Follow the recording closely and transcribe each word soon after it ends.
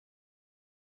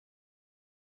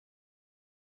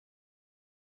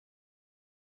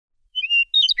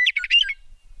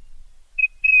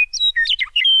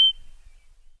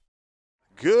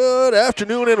Good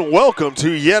afternoon and welcome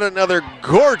to yet another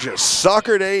gorgeous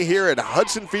soccer day here at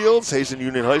Hudson Fields, Hazen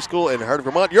Union High School in Harding,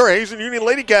 Vermont. Your Hazen Union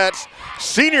Lady Cats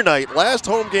senior night, last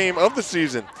home game of the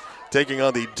season, taking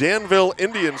on the Danville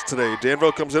Indians today.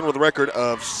 Danville comes in with a record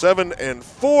of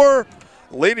 7-4.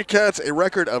 Lady Cats a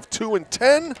record of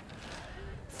 2-10.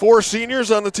 4 seniors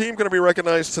on the team going to be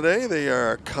recognized today. They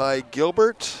are Kai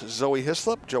Gilbert, Zoe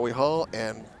Hislop, Joey Hall,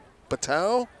 and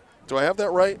Patel. Do I have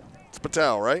that right? It's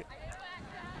Patel, right?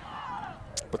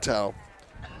 Patel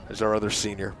is our other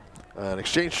senior, an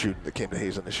exchange student that came to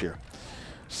Hazen this year.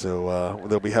 So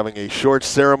they'll be having a short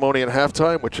ceremony at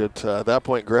halftime, which at that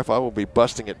point, Griff, I will be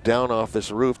busting it down off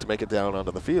this roof to make it down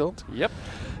onto the field. Yep.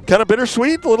 Kind of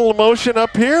bittersweet, a little emotion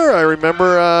up here. I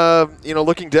remember,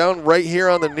 looking down right here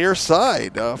on the near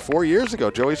side 4 years ago.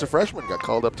 Joey's a freshman, got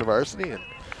called up to varsity,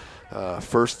 and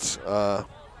first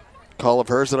call of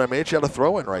hers that I made, she had a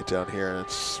throw-in right down here. And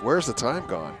it's, where's the time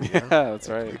gone? Yeah, that's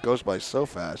right. It goes by so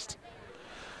fast.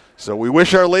 So we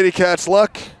wish our Lady Cats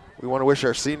luck. We want to wish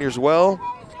our seniors well.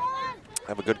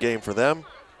 Have a good game for them.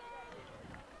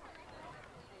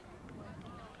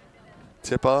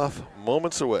 Tip-off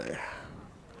moments away.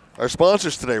 Our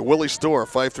sponsors today, Willie's Store,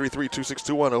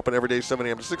 533-2621, open every day 7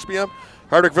 a.m. to 6 p.m.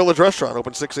 Hardwick Village Restaurant,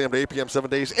 open 6 a.m. to 8 p.m. 7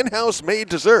 days. In-house made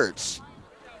desserts.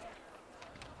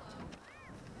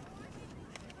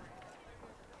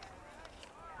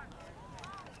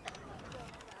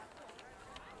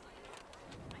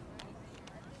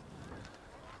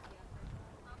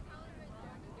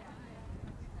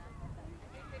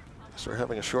 So we're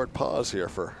having a short pause here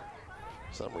for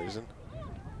some reason.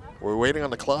 We're waiting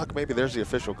on the clock. Maybe there's the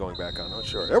official going back on. Not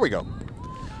sure. There we go.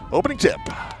 Opening tip.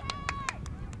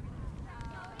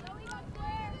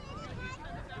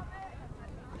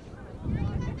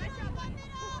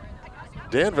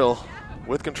 Danville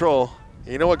with control.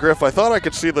 You know what, Griff? I thought I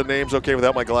could see the names okay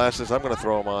without my glasses. I'm going to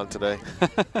throw them on today.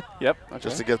 Yep. Okay.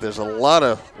 Just to get, there's a lot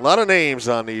of names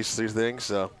on these things.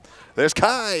 So there's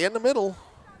Kai in the middle.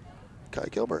 Kai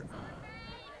Gilbert.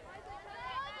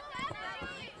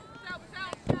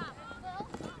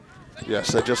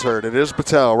 Yes, I just heard. It is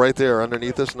Patel right there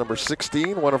underneath us, number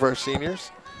 16, one of our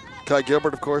seniors. Kai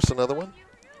Gilbert, of course, another one.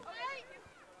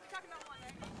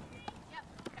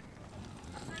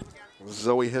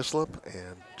 Zoe Hislop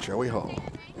and Joey Hall.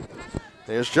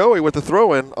 There's Joey with the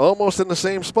throw-in, almost in the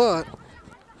same spot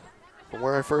from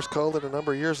where I first called it a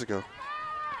number of years ago.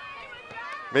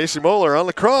 Macy Moeller on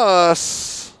the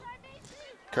cross.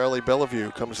 Carly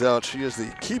Bellevue comes out. She is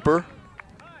the keeper,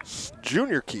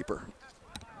 junior keeper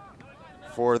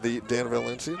for the Danville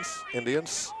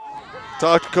Indians.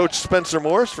 Talked to Coach Spencer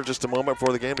Morse for just a moment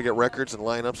before the game to get records and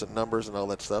lineups and numbers and all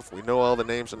that stuff. We know all the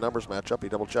names and numbers match up. He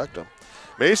double-checked them.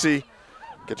 Macy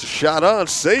gets a shot on.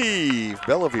 Save.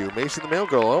 Bellevue. Macy the male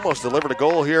goal. Almost delivered a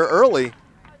goal here early.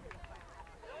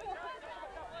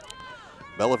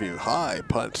 Bellevue, high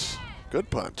punt. Good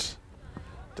punt.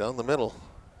 Down the middle.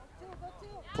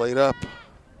 Played up.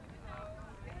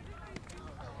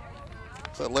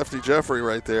 It's that lefty Jeffrey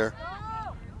right there.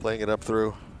 Playing it up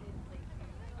through.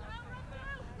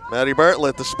 Maddie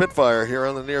Bartlett, the Spitfire, here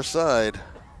on the near side.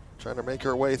 Trying to make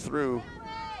her way through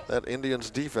that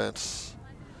Indians defense.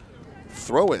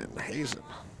 Throw in, Hazen.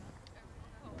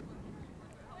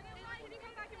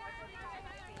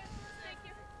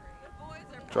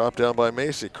 Drop down by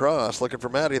Macy. Cross, looking for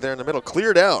Maddie there in the middle.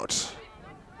 Cleared out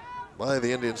by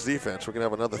the Indians defense. We're going to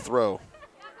have another throw.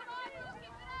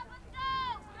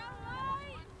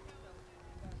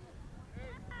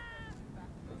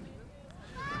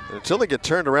 And until they get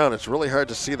turned around, it's really hard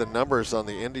to see the numbers on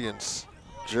the Indians'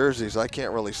 jerseys. I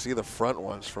can't really see the front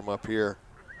ones from up here,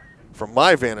 from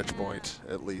my vantage point,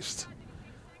 at least.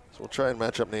 So we'll try and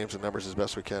match up names and numbers as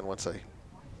best we can once I...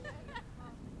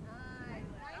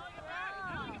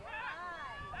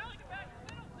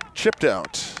 Chipped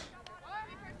out.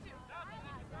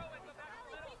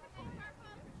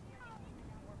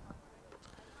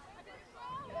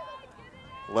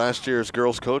 Last year's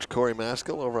girls coach, Corey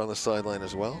Maskell, over on the sideline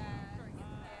as well.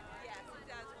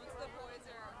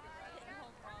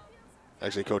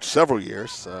 Actually coached several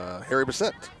years. Harry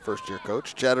Bissett, first-year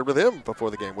coach. Chatted with him before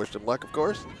the game. Wished him luck, of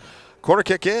course. Corner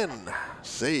kick in.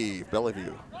 Save,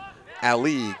 Bellevue.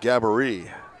 Ali Gabory.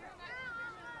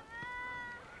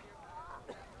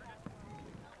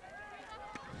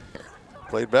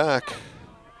 Played back.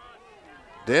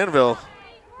 Danville.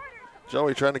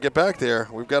 Joey trying to get back there.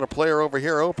 We've got a player over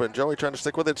here open. Joey trying to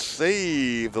stick with it.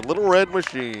 Save the Little Red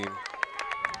Machine.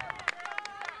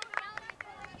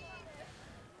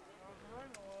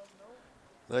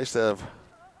 Nice to have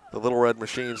the Little Red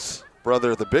Machines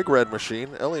brother of the Big Red Machine,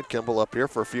 Elliot Kimball, up here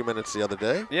for a few minutes the other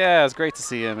day. Yeah, it's great to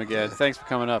see him again. Yeah. Thanks for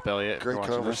coming up, Elliot. Great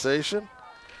conversation.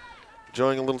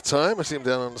 Enjoying a little time. I see him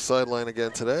down on the sideline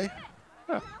again today.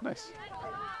 Oh, nice.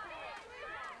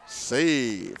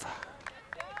 Save.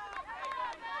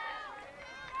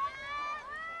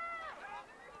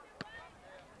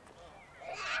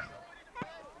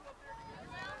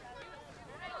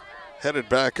 Headed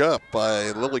back up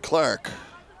by Lily Clark.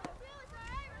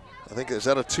 I think, is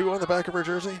that a 2 on the back of her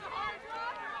jersey?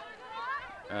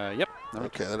 Yep.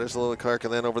 Okay, that is Lily Clark.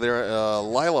 And then over there,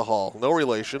 Lila Hall, no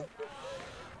relation.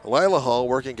 Lila Hall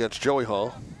working against Joey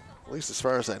Hall, at least as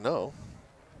far as I know.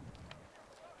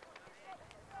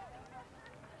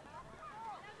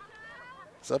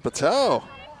 Zeb Patel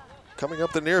coming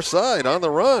up the near side on the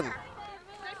run.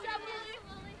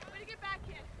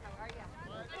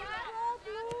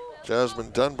 Jasmine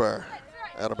Dunbar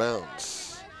out of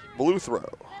bounds. Blue throw.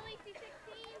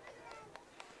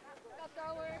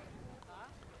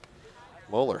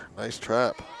 Moeller, nice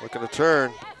trap. Looking to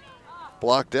turn.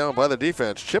 Blocked down by the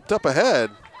defense. Chipped up ahead.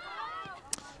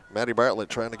 Maddie Bartlett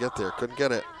trying to get there. Couldn't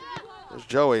get it. There's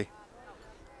Joey.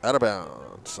 Out of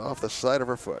bounds. Off the side of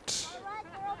her foot.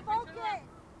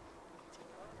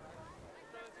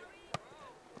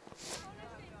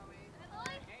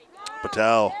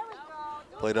 Patel.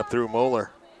 Played up through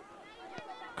Moeller.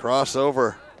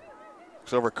 Crossover.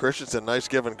 Looks over Christensen. Nice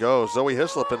give and go. Zoe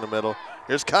Hislop in the middle.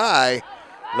 Here's Kai.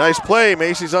 Nice play.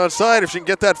 Macy's onside. If she can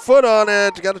get that foot on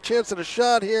it, got a chance at a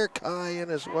shot here. Kai in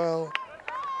as well.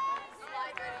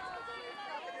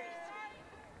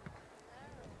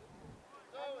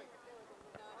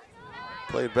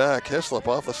 Played back. Hislop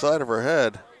off the side of her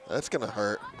head. That's going to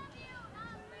hurt.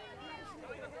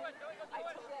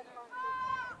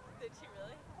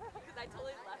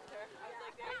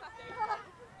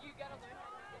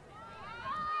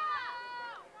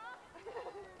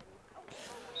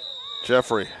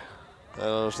 Jeffrey,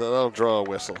 that'll draw a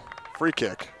whistle. Free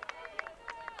kick.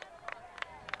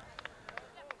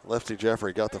 Lefty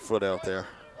Jeffrey got the foot out there.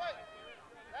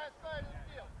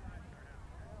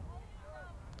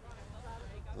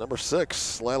 Number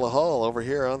 6, Lila Hall over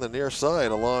here on the near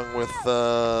side along with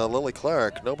Lily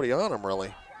Clark. Nobody on him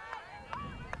really.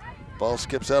 Ball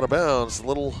skips out of bounds.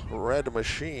 Little Red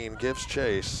Machine gives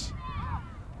chase.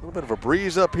 A little bit of a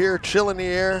breeze up here, chill in the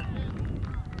air.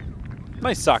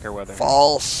 Nice soccer weather.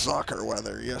 Fall soccer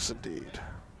weather, yes indeed.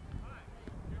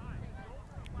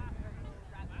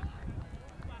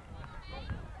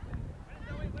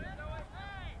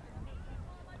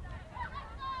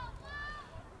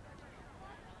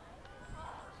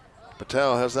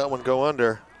 Patel has that one go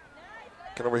under.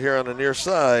 Get over here on the near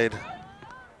side.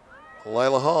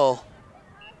 Lila Hall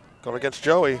going against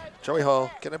Joey. Joey Hall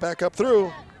getting it back up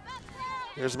through.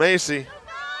 Here's Macy.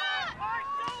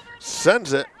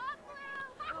 Sends it.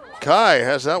 Kai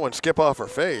has that one skip off her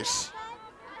face.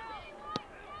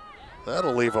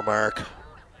 That'll leave a mark.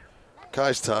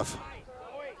 Kai's tough.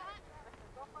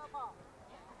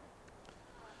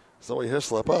 Zoe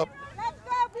Hislop up.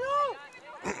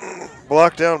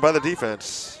 Blocked down by the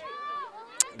defense.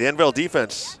 Danville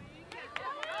defense.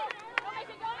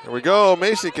 Here we go.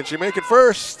 Macy, can she make it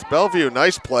first? Bellevue,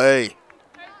 nice play.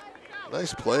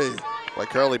 Nice play by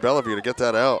Carly Bellevue to get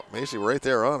that out. Macy right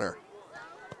there on her.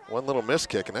 One little miss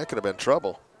kick, and that could have been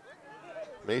trouble.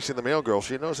 Macy, the male girl,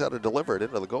 she knows how to deliver it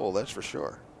into the goal, that's for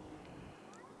sure.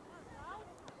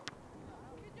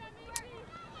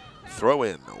 Throw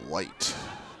in White.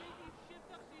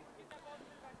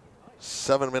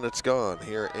 7 minutes gone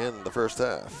here in the first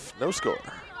half. No score.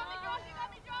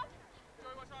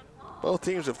 Both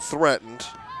teams have threatened.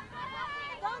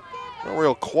 No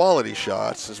real quality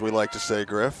shots, as we like to say,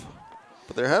 Griff.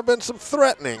 But there have been some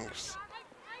threatenings.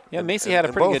 Yeah, Macy had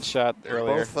a pretty good shot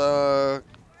earlier. Both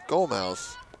goal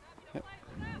mouths. Yep.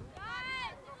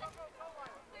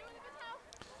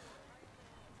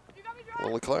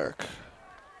 Lily Clark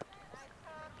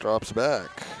drops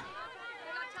back.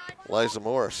 Liza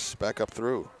Morse back up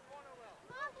through.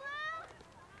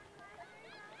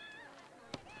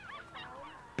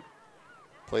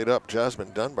 Played up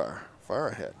Jasmine Dunbar, far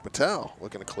ahead. Patel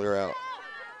looking to clear out.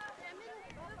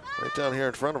 Right down here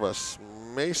in front of us,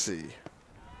 Macy.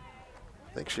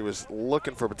 I think she was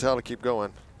looking for Patel to keep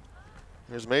going.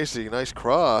 Here's Macy, nice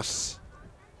cross.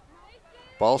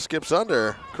 Ball skips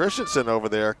under. Christensen over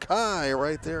there. Kai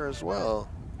right there as well.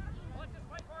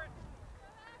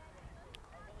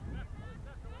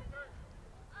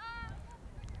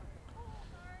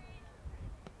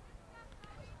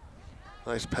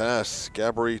 Nice pass,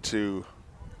 Gabri to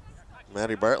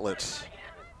Maddie Bartlett.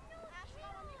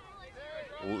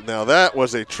 Now that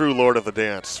was a true Lord of the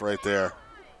Dance right there.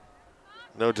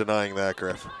 No denying that,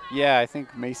 Griff. Yeah, I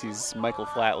think Macy's Michael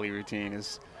Flatley routine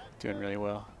is doing really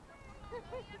well.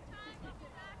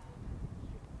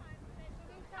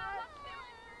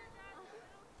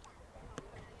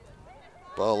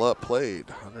 Ball up, played.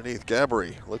 Underneath,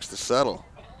 Gabry looks to settle.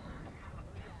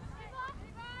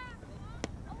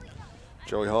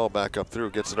 Joey Hall back up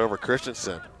through, gets it over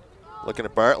Christensen. Looking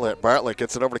at Bartlett. Bartlett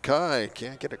gets it over to Kai.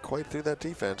 Can't get it quite through that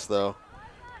defense, though.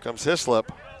 Comes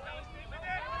Hislop.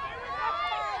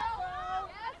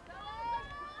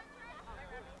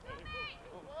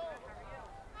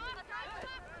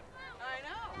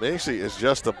 Macy is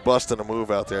just a busting a move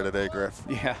out there today, Griff.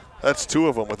 Yeah. That's 2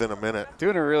 of them within a minute.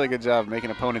 Doing a really good job making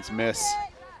opponents miss.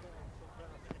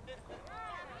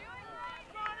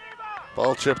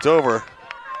 Ball chipped over.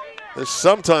 This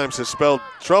sometimes has spelled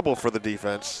trouble for the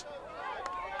defense.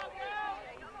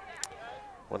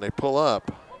 When they pull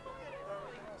up,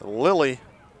 Lily,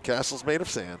 castle's made of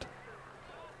sand.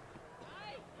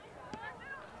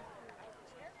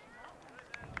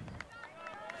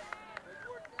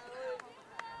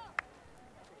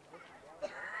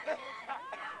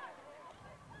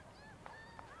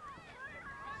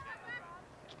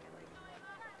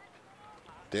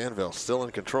 Danville still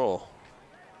in control.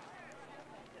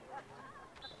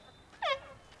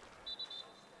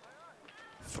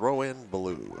 Throw in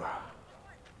blue.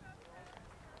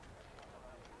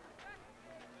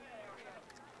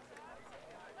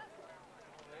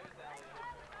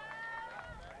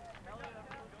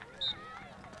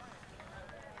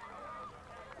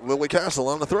 Lily Castle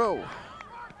on the throw.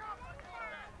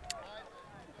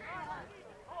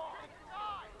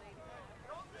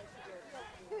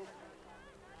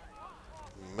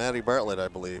 Maddie Bartlett, I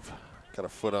believe, got a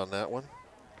foot on that one.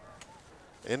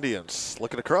 Indians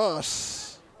looking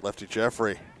across. Lefty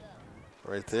Jeffrey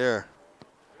right there.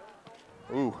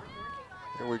 Ooh,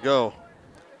 here we go.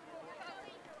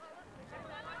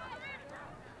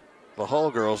 The Hall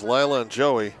girls, Lila and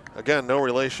Joey. Again, no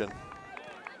relation.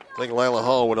 I think Lila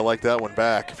Hall would have liked that one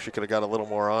back if she could have got a little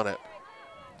more on it.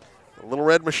 A little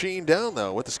red machine down,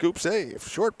 though, with the scoop save.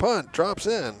 Short punt, drops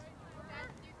in.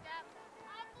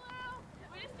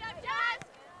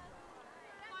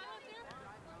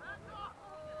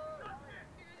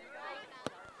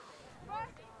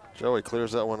 Joey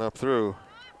clears that one up through.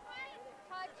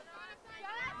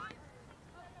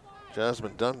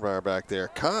 Jasmine Dunbar back there.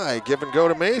 Kai, give and go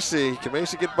to Macy. Can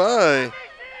Macy get by?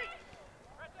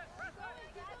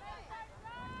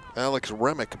 Alex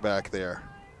Remick back there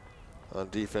on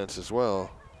defense as well.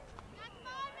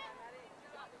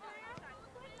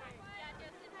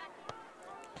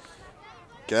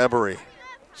 Gabbery,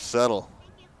 settle,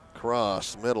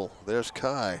 cross, middle. There's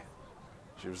Kai.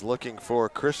 She was looking for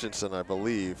Christensen, I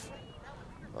believe,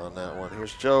 on that one.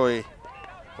 Here's Joey.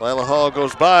 Lila Hall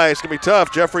goes by. It's going to be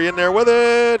tough. Jeffrey in there with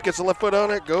it. Gets the left foot on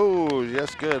it. Goes.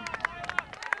 Yes, good.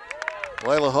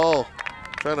 Lila Hall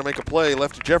trying to make a play.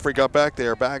 Lefty Jeffrey got back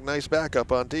there. Back, nice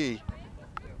backup on D.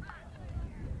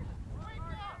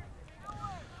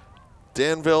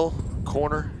 Danville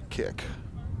corner kick.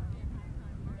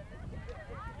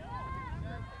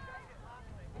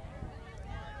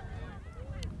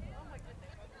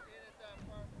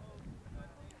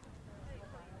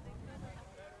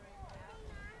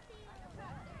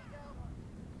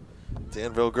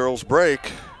 Danville girls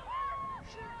break.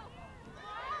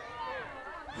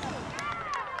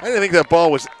 I didn't think that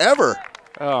ball was ever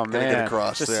gonna get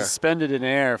across just there. Suspended in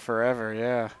air forever,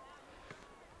 yeah.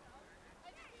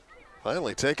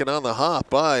 Finally taken on the hop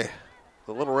by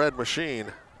the Little Red Machine.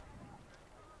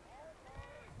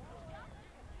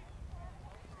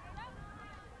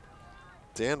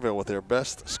 Danville with their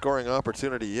best scoring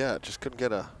opportunity yet. Just couldn't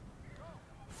get a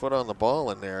foot on the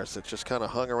ball in there, so it just kind of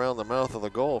hung around the mouth of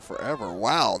the goal forever.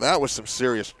 Wow, that was some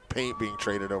serious paint being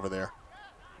traded over there.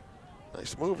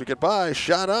 Nice move to get by.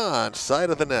 Shot on, side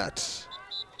of the net.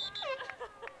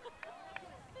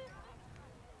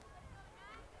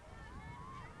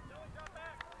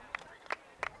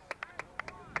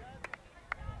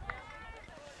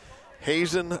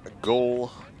 Hazen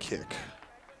goal kick.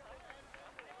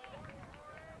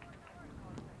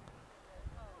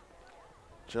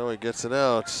 Joey gets it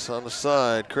out on the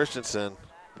side. Christensen,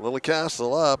 Lily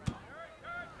Castle up.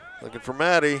 Looking for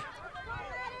Maddie.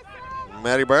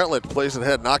 Maddie Bartlett plays it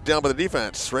ahead, knocked down by the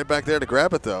defense. Right back there to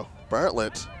grab it, though.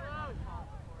 Bartlett.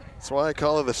 That's why I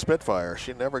call her the Spitfire.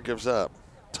 She never gives up.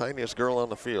 Tiniest girl on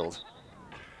the field.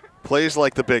 Plays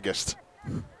like the biggest.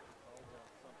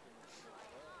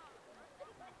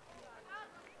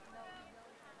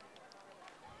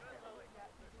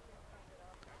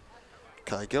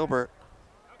 Kai Gilbert.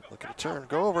 Looking to turn,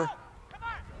 go over.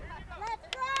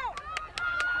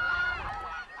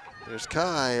 There's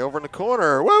Kai over in the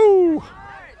corner. Woo!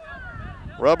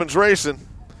 Robbins racing.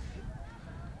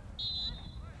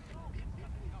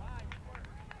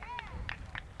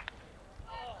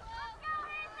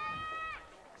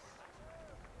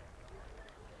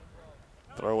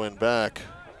 Throw in back.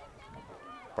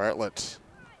 Bartlett.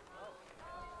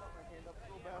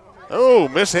 Oh,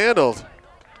 mishandled.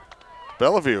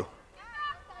 Bellevue.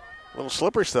 A little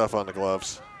slippery stuff on the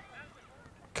gloves.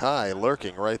 Kai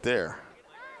lurking right there.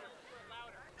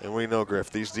 And we know,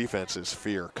 Griff, these defenses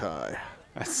fear Kai.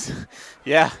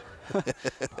 Yeah,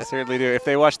 they certainly do. If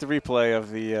they watch the replay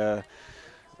of the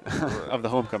of the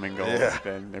homecoming goal,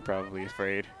 then they're probably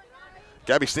afraid.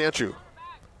 Gabby Stanchu.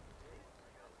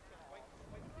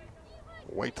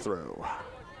 White throw.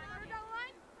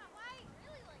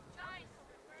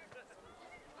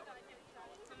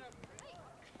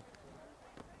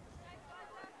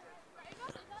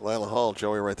 Lila Hall,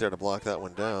 Joey right there to block that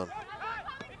one down.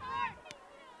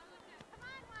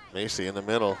 Macy in the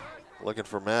middle, looking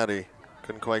for Maddie.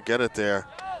 Couldn't quite get it there.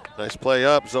 Nice play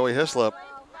up, Zoe Hislop.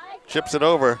 Chips it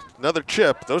over. Another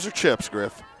chip. Those are chips,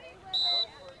 Griff.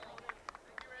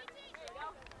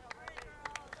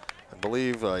 I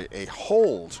believe a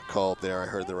hold called there, I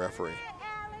heard the referee.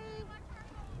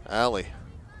 Allie.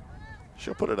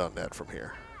 She'll put it on net from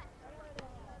here.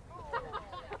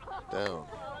 Down.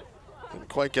 Didn't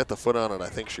quite get the foot on it I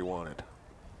think she wanted.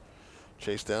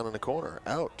 Chase down in the corner.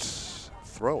 Out.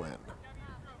 Throw in.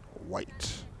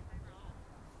 White.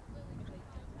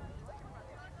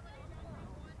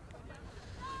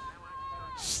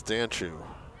 Stanchu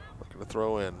looking to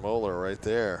throw in. Moeller right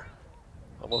there.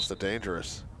 Almost a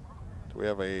dangerous. Do we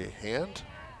have a hand?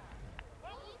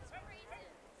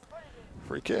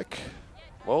 Free kick.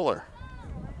 Moeller.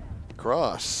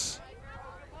 Cross.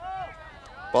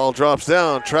 Ball drops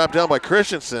down. Trapped down by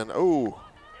Christensen. Oh.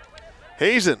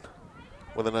 Hazen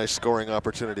with a nice scoring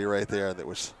opportunity right there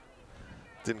that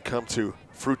didn't come to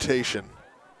fruition.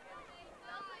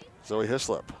 Zoe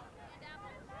Hislop.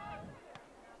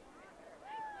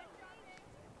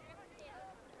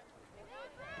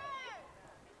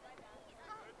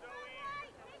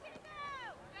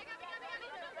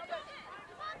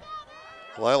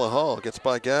 Lila Hall gets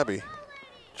by Gabby.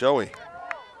 Joey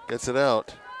gets it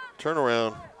out.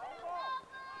 Turnaround.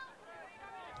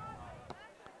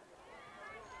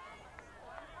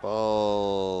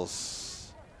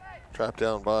 Balls trapped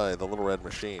down by the Little Red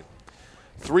Machine.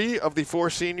 3 of the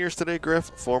 4 seniors today,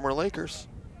 Griff, former Lakers.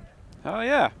 Oh,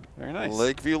 yeah. Very nice.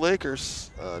 Lakeview Lakers.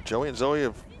 Joey and Zoe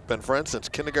have been friends since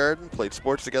kindergarten, played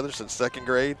sports together since 2nd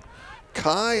grade.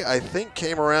 Kai, I think,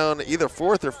 came around either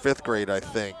 4th or 5th grade, I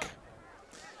think.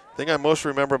 The thing I most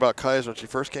remember about Kai is when she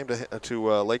first came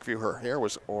to Lakeview, her hair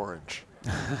was orange.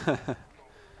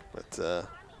 But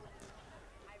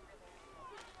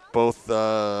both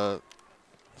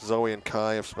Zoe and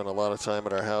Kai have spent a lot of time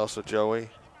at our house with Joey.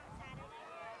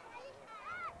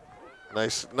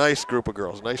 Nice group of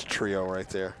girls. Nice trio right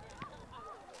there.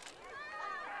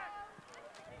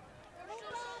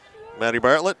 Maddie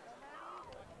Bartlett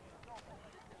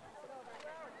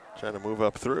trying to move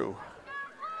up through.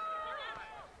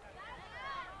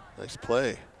 Nice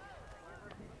play.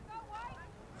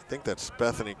 I think that's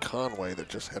Bethany Conway that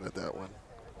just headed that one.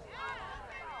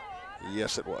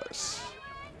 Yes, it was.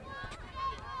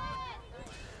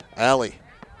 Allie,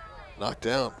 knocked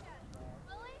down.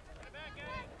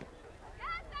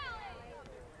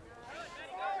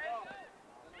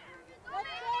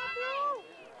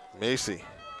 Macy,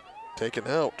 taken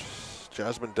out.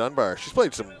 Jasmine Dunbar.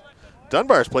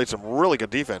 Dunbar's played some really good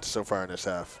defense so far in this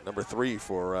half. Number 3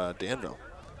 for Danville.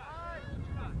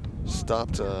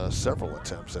 Stopped several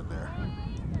attempts in there.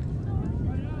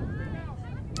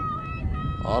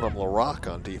 Autumn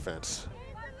LaRock on defense.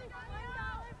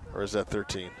 Or is that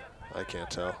 13? I can't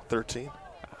tell. 13?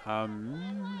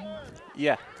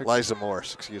 Yeah. 13. Liza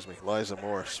Morse, excuse me. Liza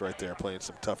Morse right there playing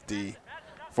some tough D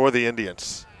for the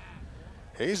Indians.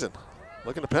 Hazen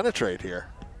looking to penetrate here.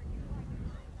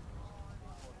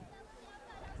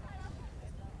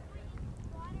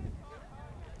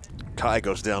 Kai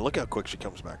goes down. Look how quick she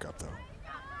comes back up, though.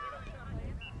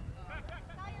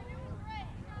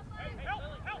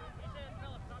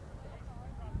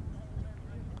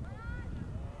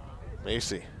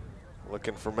 Macy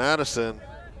looking for Madison.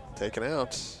 Taken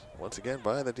out once again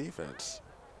by the defense.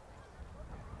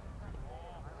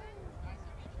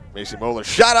 Macy Moeller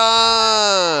shot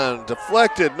on!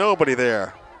 Deflected, nobody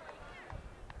there.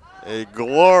 A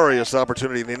glorious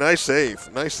opportunity. Nice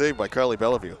save. Nice save by Carly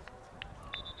Bellevue.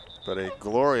 But a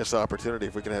glorious opportunity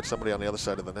if we can have somebody on the other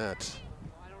side of the net.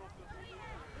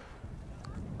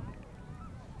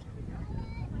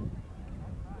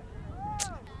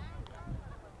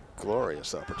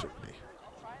 glorious opportunity.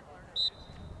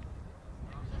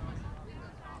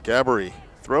 Gabbery,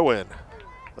 throw in.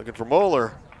 Looking for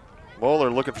Moeller. Moeller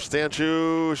looking for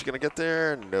Stanchu. Is she going to get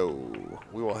there? No.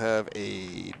 We will have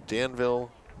a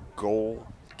Danville goal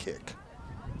kick.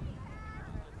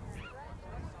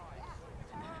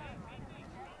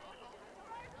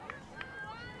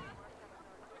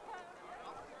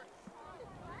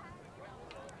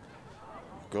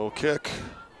 Goal kick.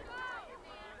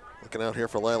 Looking out here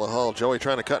for Lila Hall. Joey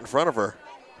trying to cut in front of her.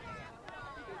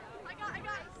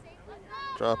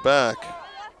 Drop back.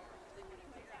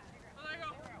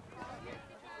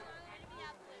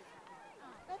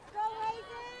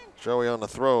 Joey on the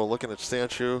throw, looking at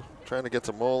Stanchu, trying to get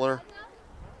to Moeller.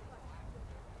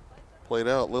 Played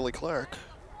out, Lily Clark.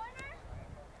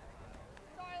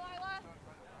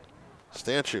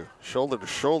 Stanchu, shoulder to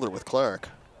shoulder with Clark.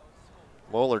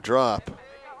 Moeller drop.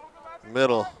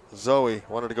 Middle, Zoe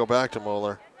wanted to go back to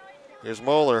Moeller. Here's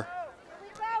Moeller.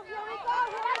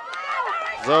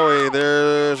 Zoe,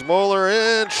 there's Moeller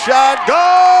in, shot, goal!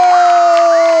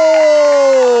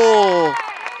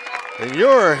 And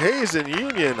your Hazen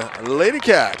Union Lady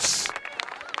Cats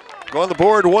go on the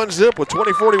board 1-0 with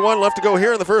 20:41 left to go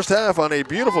here in the first half on a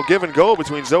beautiful give and go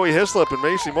between Zoe Hislop and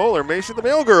Macy Moeller. Macy, the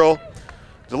male girl,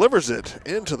 delivers it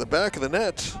into the back of the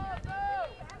net.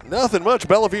 Nothing much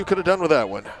Bellevue could have done with that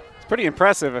one. It's pretty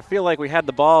impressive. I feel like we had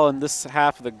the ball in this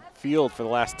half of the field for the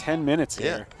last 10 minutes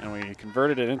here, and we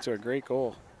converted it into a great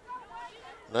goal.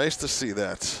 Nice to see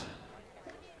that.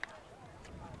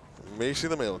 Macy,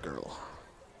 the male girl.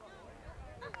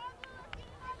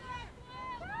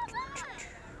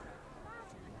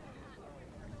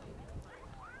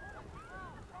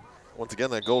 Once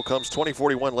again, that goal comes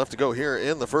 20:41 left to go here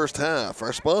in the first half.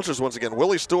 Our sponsors, once again,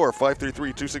 Willie's Store,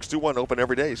 533-2621, open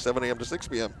every day, 7 a.m. to 6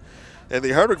 p.m. And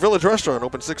the Hardwick Village Restaurant,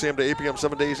 open 6 a.m. to 8 p.m.,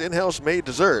 7 days, in-house made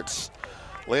desserts.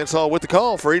 Lance Hall with the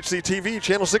call for HCTV,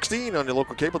 Channel 16 on your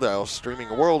local cable dial,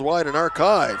 streaming worldwide and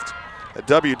archived at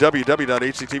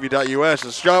www.hctv.us.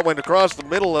 The shot went across the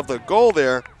middle of the goal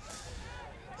there.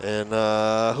 And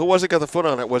who was it got the foot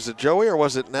on it? Was it Joey or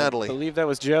was it Natalie? I believe that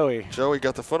was Joey. Joey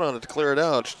got the foot on it to clear it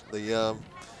out. I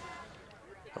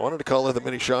wanted to call her the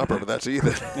mini shopper, but that's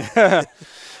Ethan.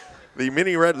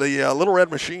 The little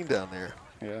red machine down there.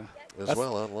 Yeah. As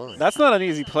well online. That's not an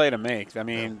easy play to make. I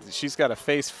mean, she's got a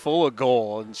face full of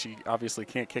goal, and she obviously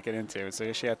can't kick it into it.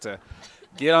 So she had to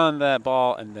get on that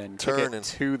ball and then turn it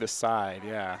to the side.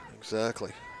 Yeah.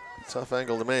 Exactly. Tough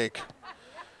angle to make.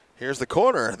 Here's the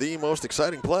corner, the most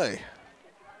exciting play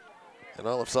in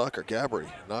all of soccer.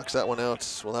 Gabbery knocks that one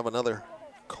out. We'll have another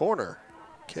corner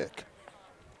kick.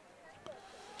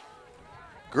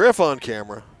 Griff on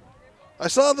camera. I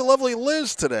saw the lovely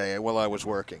Liz today while I was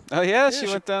working. Oh, yeah? She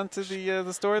went down to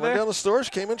the store there? Went down the store.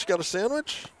 She came in. She got a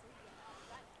sandwich.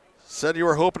 Said you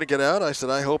were hoping to get out. I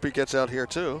said, I hope he gets out here,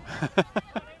 too.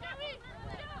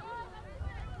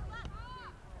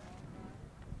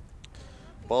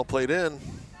 Ball played in.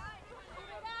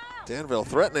 Danville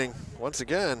threatening once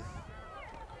again.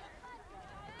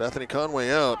 Bethany Conway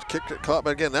out. Kicked it, caught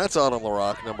back again. That's Autumn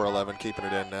LaRock, number 11, keeping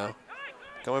it in now.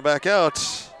 Coming back out.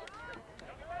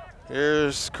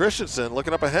 Here's Christensen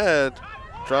looking up ahead.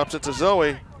 Drops it to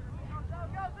Zoe.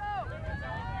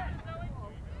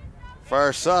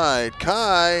 Far side,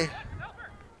 Kai.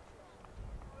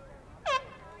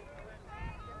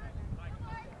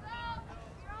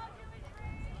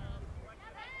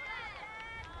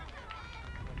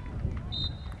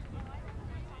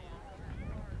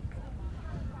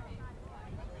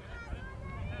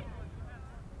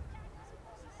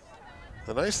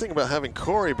 The nice thing about having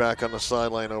Corey back on the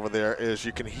sideline over there is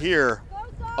you can hear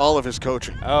all of his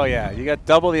coaching. Oh, yeah. You got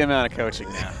double the amount of coaching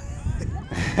now.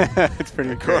 It's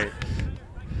pretty great.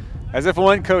 As if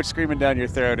one coach screaming down your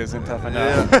throat isn't tough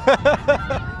enough.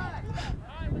 Yeah.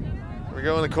 We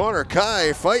go in the corner.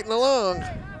 Kai fighting along.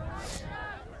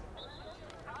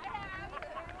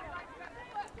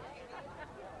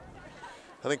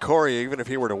 I think Corey, even if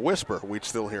he were to whisper, we'd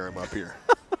still hear him up here.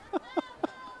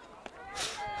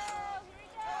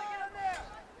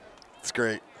 It's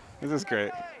great. This is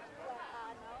great.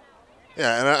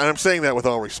 Yeah, and I'm saying that with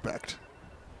all respect.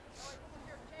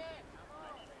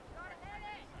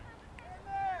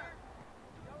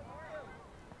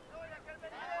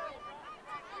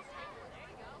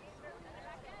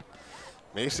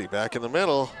 Macy back in the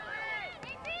middle.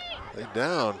 They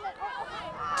down.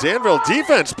 Danville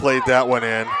defense played that one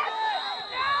in.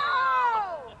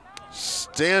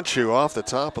 Stanchu off the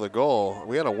top of the goal.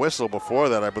 We had a whistle before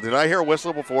that. Did I hear a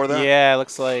whistle before that? Yeah, it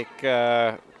looks like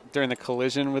during the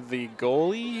collision with the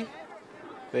goalie,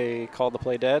 they called the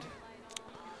play dead.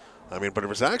 I mean, but it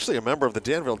was actually a member of the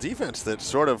Danville defense that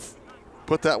sort of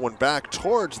put that one back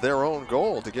towards their own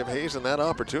goal to give Hazen that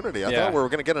opportunity. I thought we were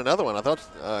going to get another one. I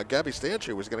thought Gabby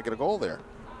Stanchu was going to get a goal there.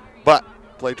 But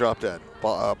play dropped dead.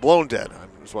 Blown dead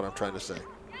is what I'm trying to say.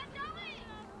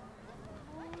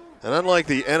 And unlike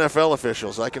the NFL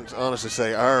officials, I can honestly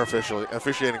say our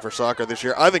officiating for soccer this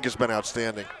year, I think has been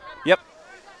outstanding. Yep.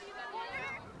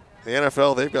 The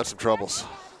NFL, they've got some troubles.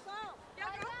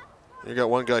 You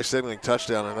got one guy signaling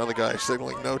touchdown, another guy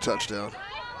signaling no touchdown.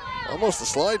 Almost a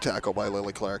slide tackle by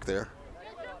Lily Clark there.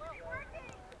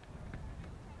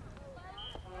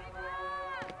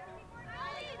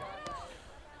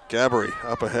 Gabbery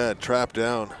up ahead, trapped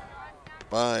down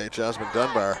by Jasmine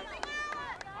Dunbar.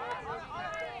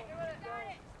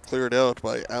 Cleared out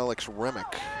by Alex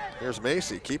Remick. Here's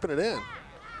Macy keeping it in.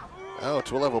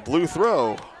 Out, we'll have a blue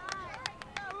throw.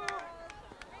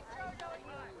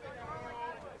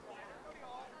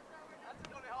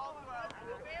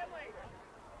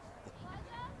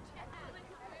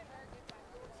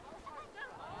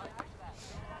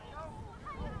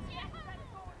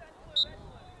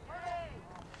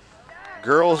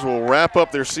 Girls will wrap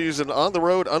up their season on the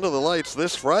road under the lights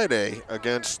this Friday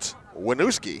against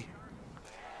Winooski.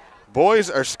 Boys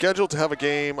are scheduled to have a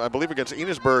game, I believe, against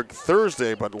Enosburg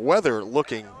Thursday, but weather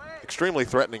looking extremely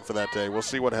threatening for that day. We'll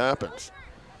see what happens.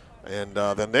 And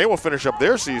then they will finish up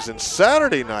their season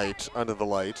Saturday night under the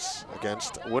lights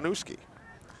against Winooski.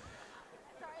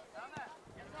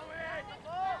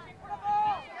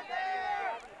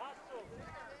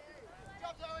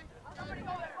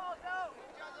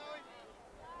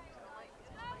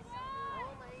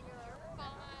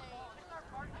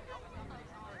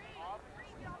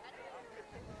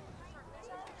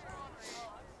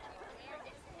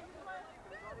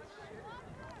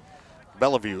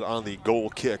 Bellevue on the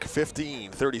goal kick,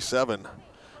 15:37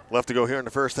 left to go here in the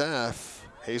first half.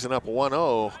 Hazen up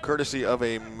 1-0, courtesy of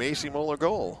a Macy Moeller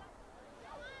goal.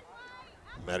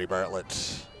 Maddie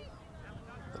Bartlett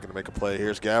looking to make a play.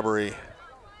 Here's Gabbery.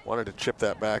 Wanted to chip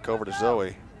that back over to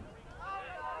Zoe.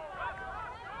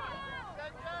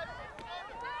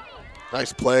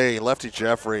 Nice play, Lefty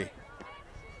Jeffrey.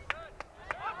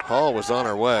 Hall was on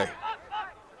her way.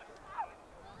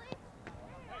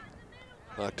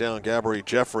 Knocked down Gabbery,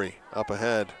 Jeffrey up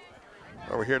ahead.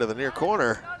 Over here to the near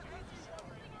corner.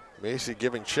 Macy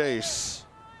giving chase.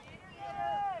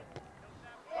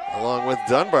 Along with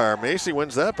Dunbar. Macy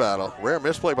wins that battle. Rare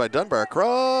misplay by Dunbar.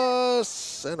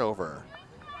 Cross and over.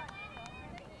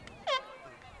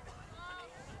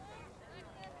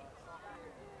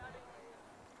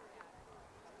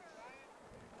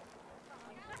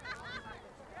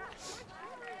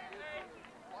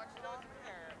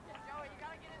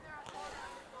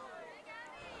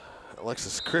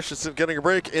 Alexis Christensen getting a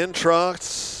break in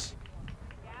trots.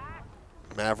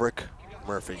 Maverick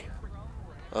Murphy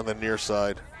on the near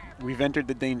side. We've entered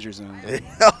the danger zone.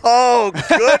 Oh,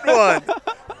 good one.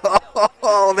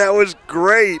 Oh, that was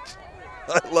great.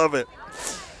 I love it.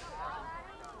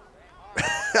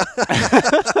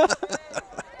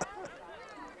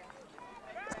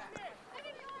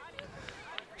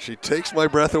 She takes my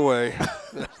breath away.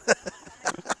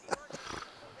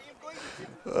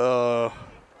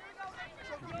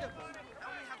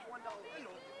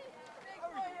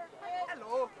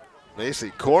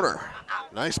 Macy, corner.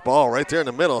 Nice ball right there in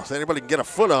the middle. So anybody can get a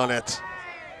foot on it.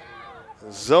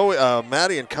 Zoe,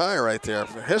 Maddie and Kai right there.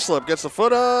 Hislop gets the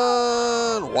foot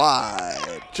on.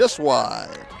 Wide. Just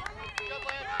wide.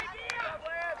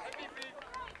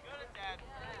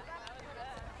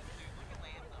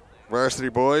 Varsity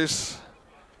boys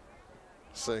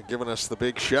giving us the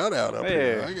big shout out up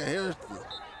here.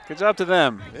 Good job to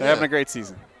them. They're having a great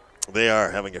season. They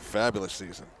are having a fabulous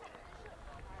season.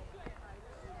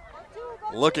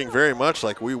 Looking very much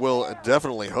like we will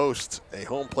definitely host a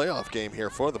home playoff game here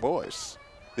for the boys.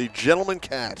 The Gentleman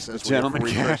Cats, as we have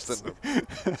reversed them.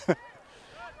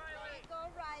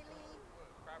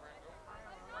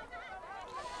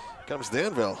 Comes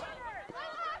Danville.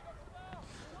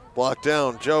 Blocked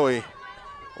down, Joey.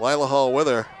 Lila Hall with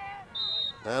her.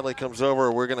 Natalie comes over.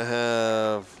 We're going to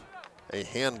have a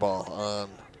handball on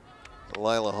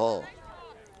Lila Hall.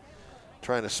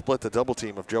 Trying to split the double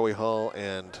team of Joey Hall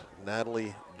and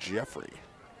Natalie Jeffrey.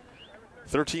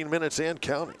 13 minutes and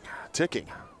counting, ticking,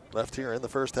 left here in the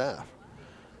first half.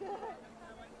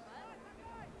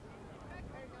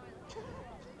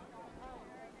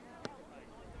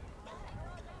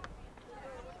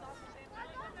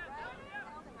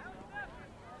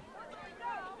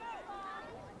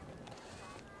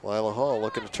 Lila Hall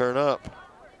looking to turn up.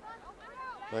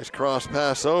 Nice cross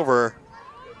pass over.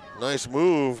 Nice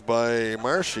move by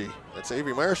Marshy. That's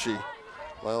Avie Marshy.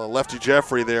 Well, lefty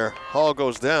Jeffrey there. Hall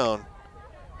goes down.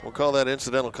 We'll call that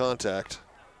incidental contact.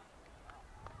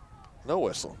 No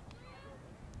whistle.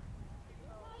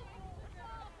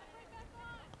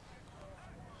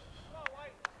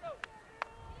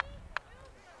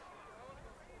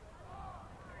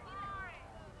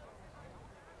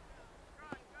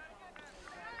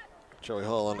 Joey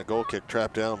Hall on the goal kick,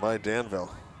 trapped down by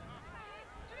Danville.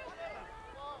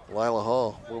 Lila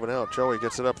Hall moving out. Joey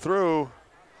gets it up through.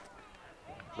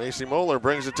 Macy Moeller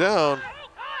brings it down.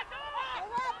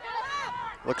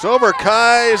 Looks over.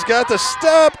 Kai's got the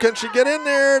step. Can she get in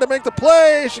there to make the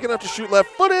play? She's going to have to shoot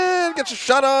left-footed. Gets a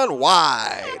shot on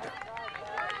wide.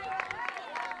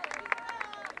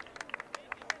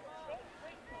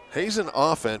 Hazen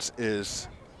offense is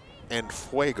en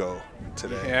fuego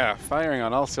today. Yeah, firing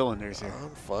on all cylinders here. On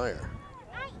fire.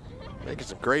 Making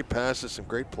some great passes, some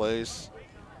great plays.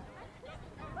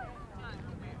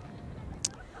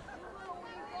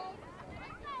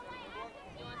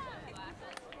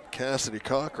 Cassidy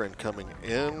Cochran coming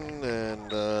in,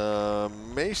 and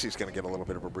Macy's going to get a little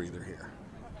bit of a breather here.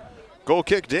 Goal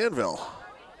kick, Danville.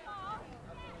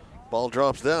 Ball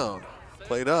drops down.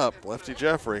 Played up, lefty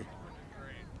Jeffrey.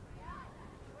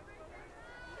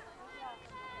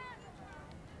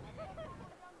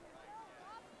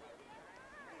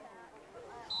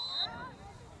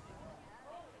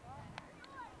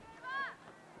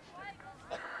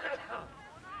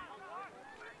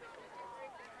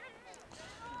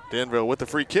 Danville with the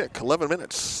free kick. 11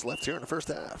 minutes left here in the first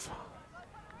half.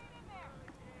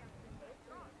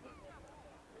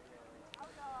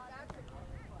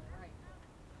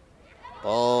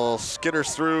 Ball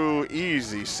skitters through.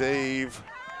 Easy save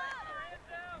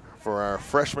for our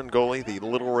freshman goalie, the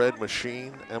Little Red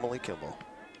Machine, Emily Kimball.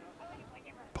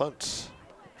 Punts.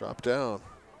 Drop down.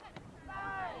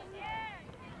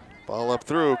 Ball up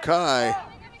through. Kai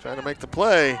trying to make the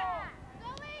play.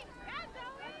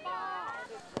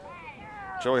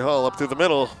 Joey Hall up through the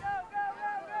middle.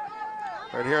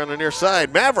 Right here on the near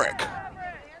side, Maverick.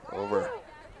 Over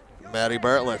Maddie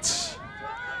Bartlett.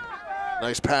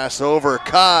 Nice pass over,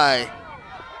 Kai.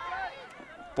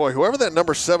 Boy, whoever that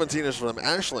number 17 is from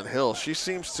Ashland Hill, she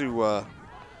seems to know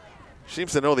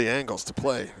the angles to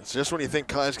play. It's just when you think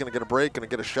Kai's gonna get a break, gonna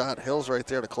get a shot, Hill's right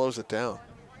there to close it down.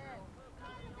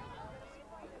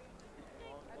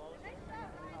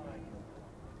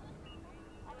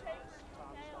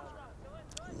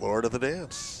 Lord of the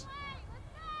dance.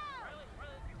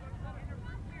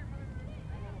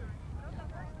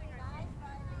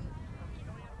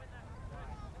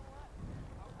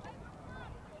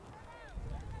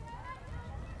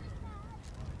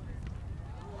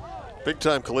 Big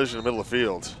time collision in the middle of the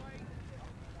field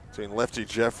between lefty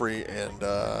Jeffrey and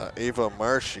Ava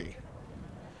Marshy.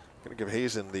 Gonna give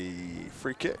Hazen the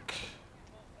free kick.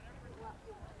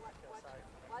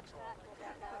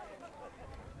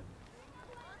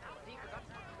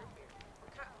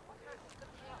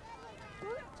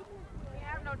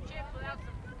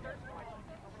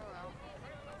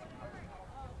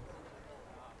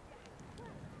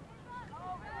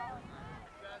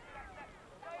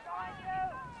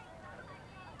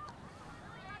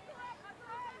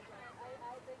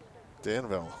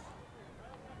 Danville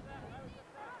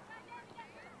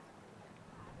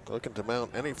looking to mount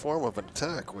any form of an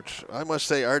attack, which I must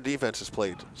say our defense has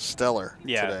played stellar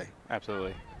today.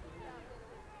 Absolutely.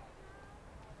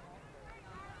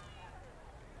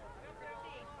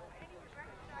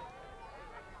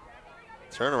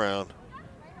 Turnaround.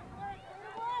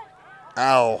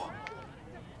 Ow.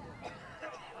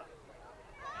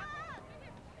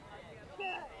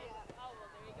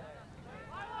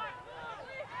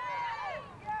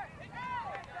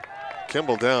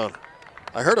 Kimball down.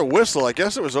 I heard a whistle. I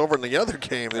guess it was over in the other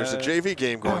game. There's a JV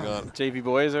game going on. JV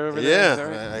boys are over there?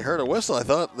 Yeah, I heard a whistle. I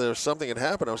thought there was something had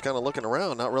happened. I was kind of looking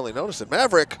around, not really noticing.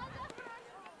 Maverick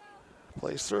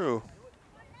plays through.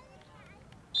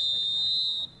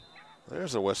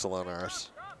 There's a whistle on ours.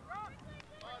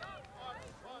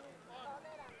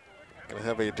 Gonna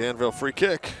have a Danville free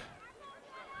kick.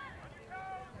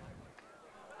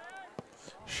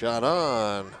 Shot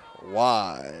on,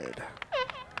 wide.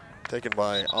 Taken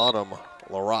by Autumn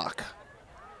LaRock.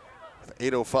 With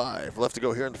 8:05 left to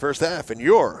go here in the first half. And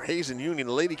your Hazen Union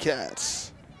Lady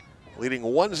Cats leading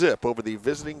 1-0 over the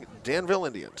visiting Danville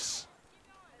Indians.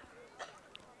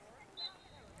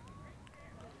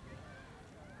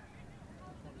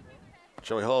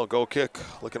 Joey Hall, goal kick,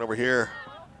 looking over here.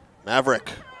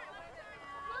 Maverick.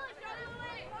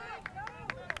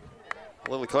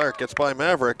 Lily Clark gets by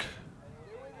Maverick.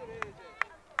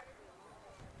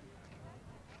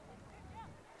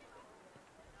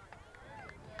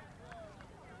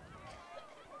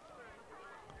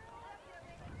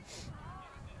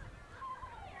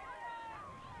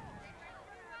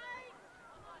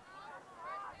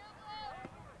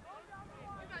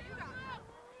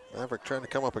 Maverick trying to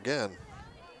come up again.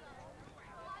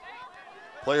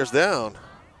 Players down.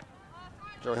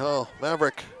 Joey Hall,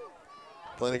 Maverick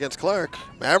playing against Clark.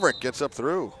 Maverick gets up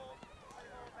through.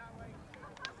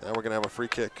 Now we're going to have a free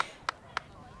kick.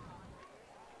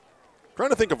 Trying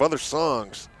to think of other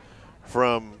songs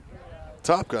from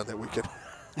Top Gun that we could.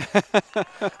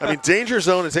 I mean, Danger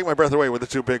Zone and Take My Breath Away were the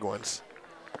two big ones.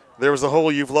 There was the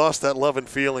whole You've Lost That Love and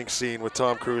Feeling scene with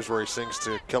Tom Cruise where he sings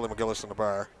to Kelly McGillis in the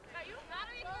bar.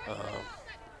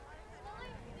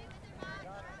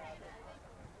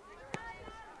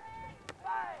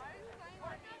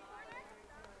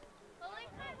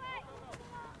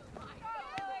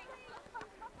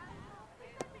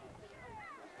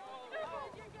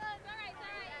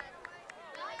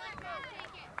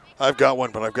 I've got one,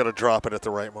 but I've got to drop it at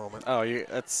the right moment. Oh,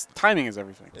 that's timing is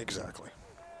everything. Exactly.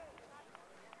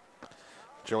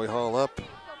 Joey Hall up.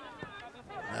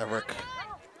 Maverick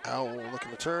out, looking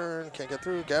to turn, can't get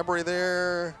through. Gabri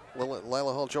there.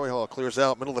 Lila Hall, Joey Hall clears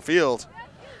out, middle of the field.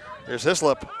 Here's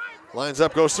Hislop. Lines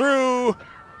up, goes through.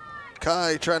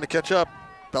 Kai trying to catch up.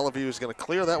 Bellevue is going to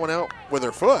clear that one out with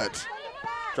her foot.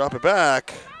 Drop it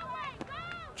back.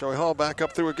 Joey Hall back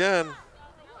up through again.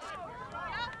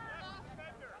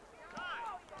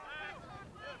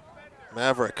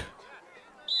 Maverick.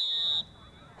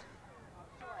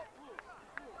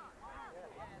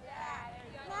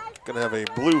 Going to have a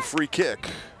blue free kick.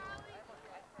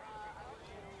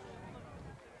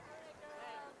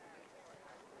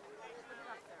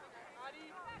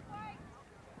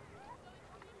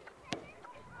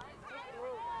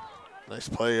 Nice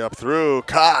play up through.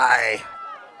 Kai.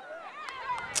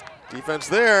 Defense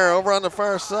there over on the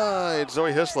far side.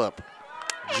 Zoe Hislop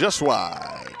just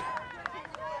wide.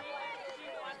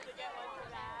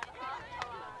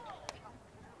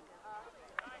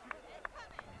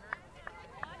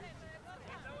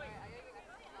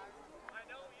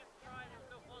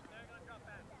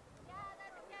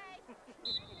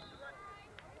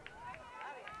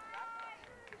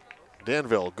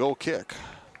 Danville, goal kick.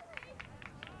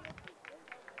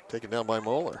 Taken down by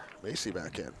Moeller. Macy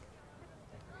back in.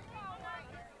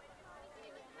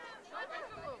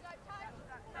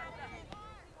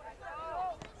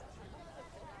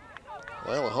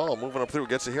 Lila Hall moving up through,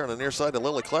 gets it here on the near side to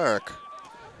Lily Clark.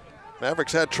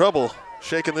 Mavericks had trouble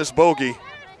shaking this bogey.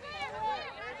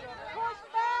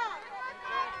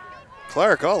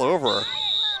 Clark all over her.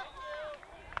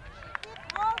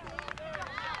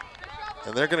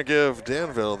 And they're going to give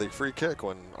Danville the free kick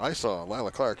when I saw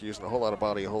Lila Clark using a whole lot of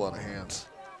body, a whole lot of hands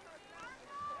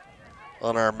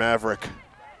on our Maverick.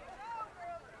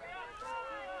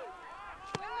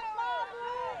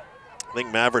 I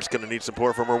think Maverick's going to need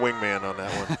support from her wingman on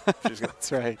that one. She's gonna,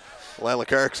 That's right. Lila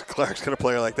Clark's going to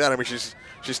play her like that. I mean, she's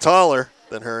taller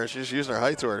than her, and she's using her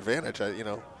height to her advantage.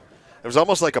 It was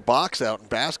almost like a box out in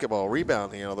basketball,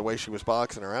 rebounding, the way she was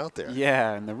boxing her out there.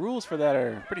 Yeah, and the rules for that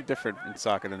are pretty different in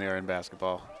soccer than they are in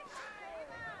basketball.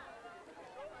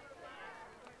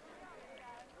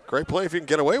 Great play if you can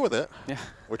get away with it. Yeah.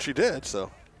 Which she did,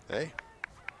 so, hey.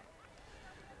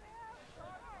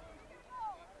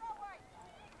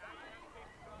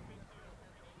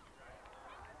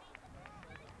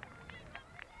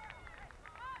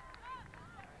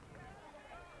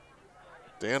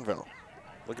 Danville.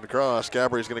 Looking across,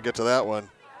 Gabri's going to get to that one.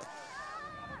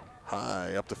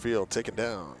 High up the field, taken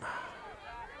down.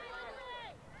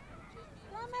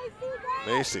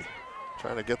 Macy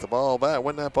trying to get the ball back,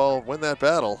 win that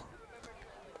battle.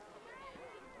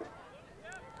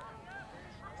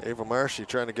 Ava Marshy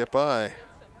trying to get by.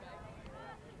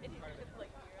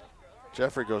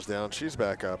 Jeffrey goes down, she's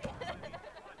back up.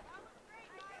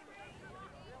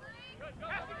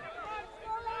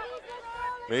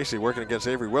 Macy working against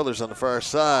Avery Withers on the far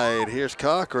side. Here's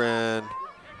Cochran.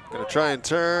 Gonna try and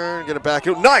turn, get it back.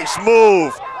 Nice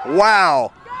move!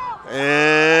 Wow!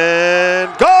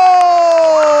 And goal!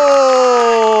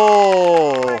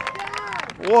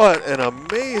 What an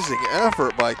amazing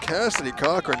effort by Cassidy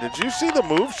Cochran. Did you see the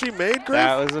move she made, Griff?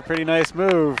 That was a pretty nice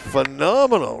move.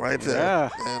 Phenomenal right there. Yeah.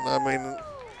 And I mean,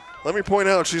 let me point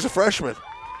out, she's a freshman.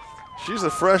 She's a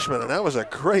freshman, and that was a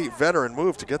great veteran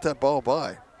move to get that ball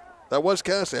by. That was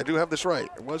Cassidy. I do have this right.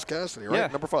 It was Cassidy, right? Yeah.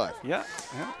 Number 5. Yeah.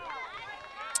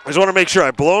 I just want to make sure.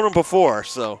 I've blown him before,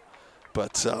 so.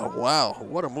 But, wow,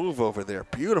 what a move over there.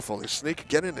 Beautiful. They sneak,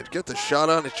 get in and get the shot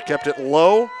on. She kept it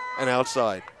low and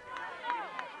outside.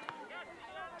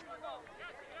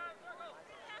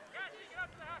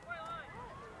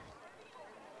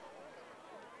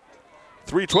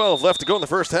 .312 left to go in the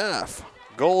first half.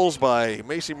 Goals by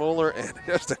Macy Moeller, and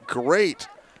just a great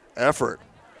effort.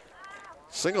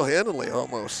 Single-handedly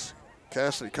almost.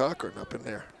 Cassidy Cochran up in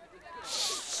there.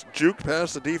 Nice juke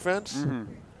past the defense.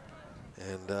 Mm-hmm.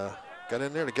 And got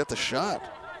in there to get the shot.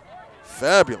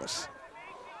 Fabulous.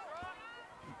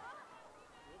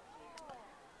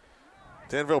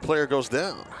 Danville player goes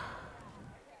down.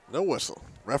 No whistle.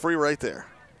 Referee right there.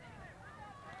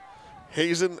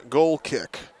 Hazen goal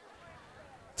kick.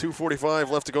 2:45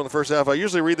 left to go in the first half. I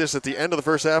usually read this at the end of the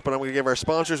first half, but I'm going to give our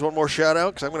sponsors one more shout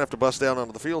out because I'm going to have to bust down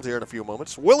onto the field here in a few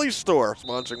moments. Willie's Store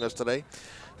sponsoring us today.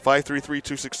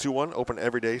 533-2621, open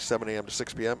every day, 7 a.m. to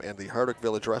 6 p.m. And the Hardwick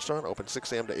Village Restaurant, open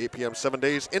 6 a.m. to 8 p.m. 7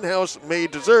 days. In-house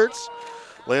made desserts.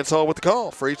 Lance Hall with the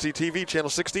call for HCTV Channel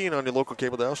 16 on your local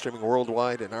cable dial, streaming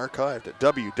worldwide and archived at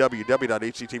www.hctv.us.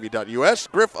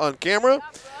 Griff on camera.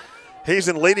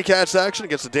 Hazen Lady Cats action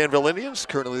against the Danville Indians,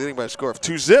 currently leading by a score of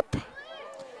 2-zip.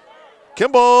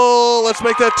 Kimball, let's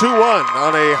make that 2-1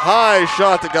 on a high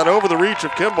shot that got over the reach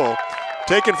of Kimball.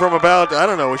 Taken from about, I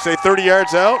don't know, we say 30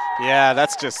 yards out? Yeah,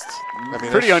 that's just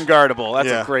pretty unguardable. That's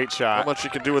a great shot. Not much you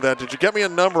can do with that. Did you get me a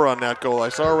number on that goal? I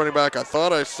saw a running back. I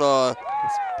thought I saw.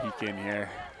 Let's peek in here.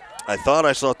 I thought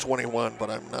I saw 21, but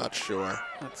I'm not sure.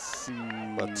 Let's see.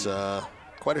 But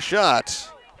quite a shot.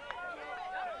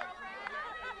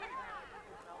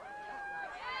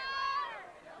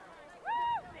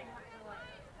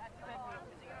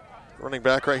 Running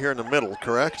back right here in the middle,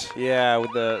 correct? Yeah,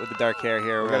 with the dark hair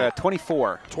here. We've got a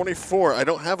 24. 24. I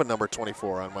don't have a number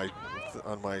 24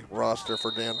 on my roster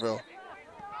for Danville.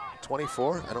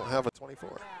 24? I don't have a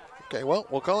 24. Okay, well,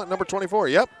 we'll call it number 24.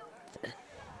 Yep.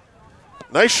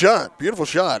 Nice shot. Beautiful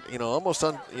shot. You know, almost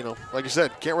on, you know, like you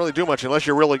said, can't really do much unless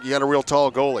you got a real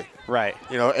tall goalie. Right.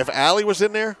 You know, if Allie was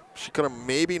in there, she could have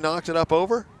maybe knocked it up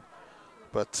over.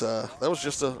 But that was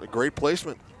just a great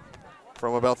placement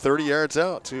from about 30 yards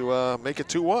out to make it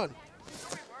 2-1.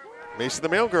 Macy the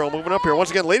Mail Girl moving up here.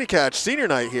 Once again, Lady Cats, senior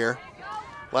night here.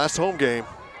 Last home game.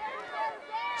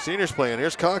 Seniors playing.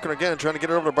 Here's Cochran again trying to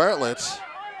get it over to Bartlett.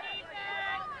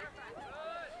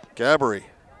 Gabbery.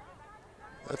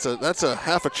 That's a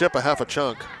half a chip, a half a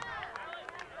chunk.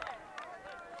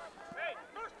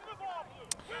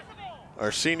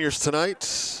 Our seniors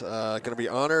tonight going to be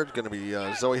honored. Going to be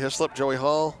Zoe Hislop, Joey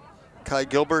Hall, Kai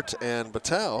Gilbert, and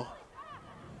Batau.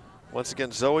 Once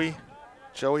again, Zoe,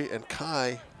 Joey, and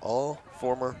Kai, all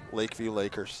former Lakeview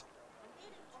Lakers.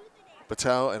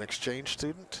 Batau, an exchange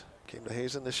student, came to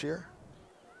Hazen this year.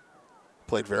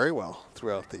 Played very well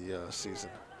throughout the season.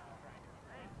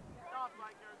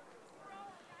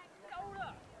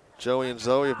 Joey and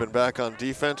Zoe have been back on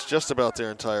defense just about their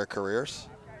entire careers.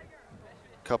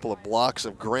 A couple of blocks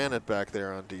of granite back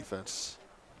there on defense.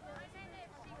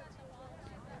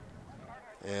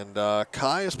 And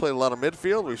Kai has played a lot of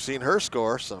midfield. We've seen her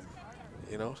score some,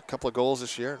 you know, a couple of goals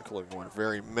this year, including one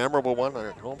very memorable one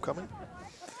on homecoming.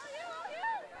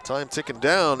 Time ticking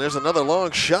down. There's another long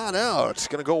shot out. It's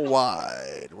going to go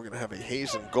wide. We're going to have a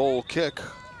Hazen goal kick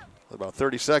with about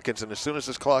 30 seconds. And as soon as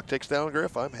this clock ticks down,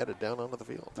 Griff, I'm headed down onto the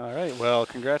field. All right. Well,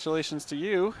 congratulations to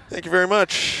you. Thank you very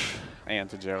much. And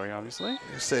to Joey, obviously.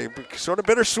 I say, sort of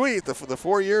bittersweet. The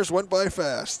 4 years went by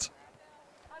fast.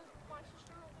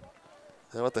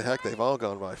 And what the heck, they've all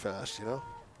gone by fast, you know?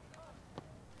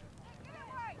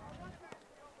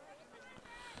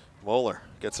 Moeller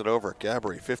gets it over.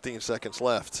 Gabbery, 15 seconds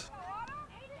left.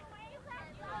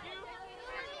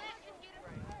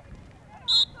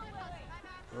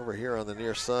 Over here on the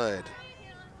near side.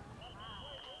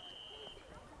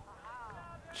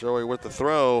 Joey with the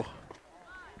throw.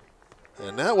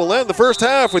 And that will end the first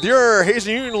half with your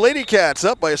Hazen Union Lady Cats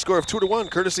up by a score of 2-1,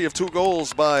 courtesy of 2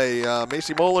 goals by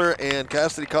Macy Moeller and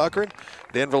Cassidy Cochran.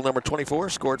 Danville number 24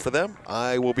 scored for them.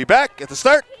 I will be back at the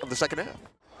start of the second half.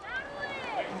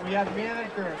 We have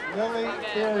manager Lily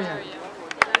Darian.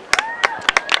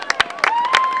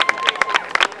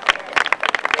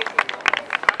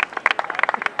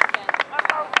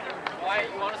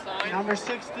 Number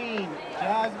 16,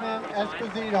 Jasmine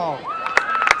Esposito.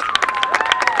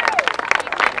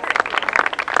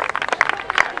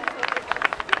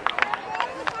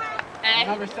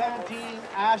 Number 17,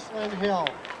 Ashlyn Hill.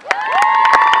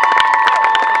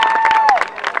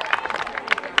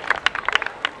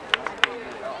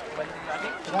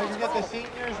 If I can get the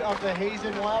seniors of the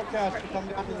Hazen Wildcats to come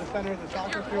down to the center of the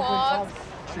soccer field,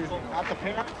 excuse me, not the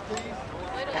parents, please,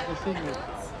 but the seniors.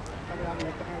 Come down to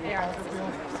the center of the soccer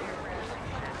field.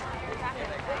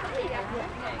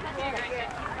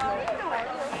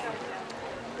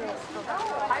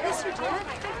 Yes, you did.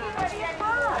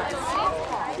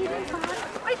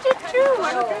 I did too. I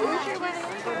don't think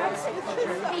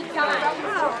Hey, God.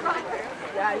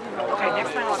 Okay,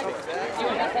 next time I'll go.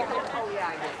 Oh,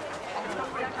 yeah.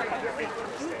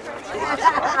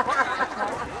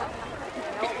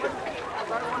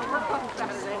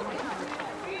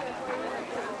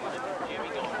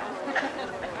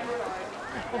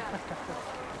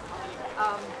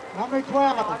 Number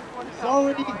 12,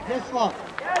 Zoe Hislop.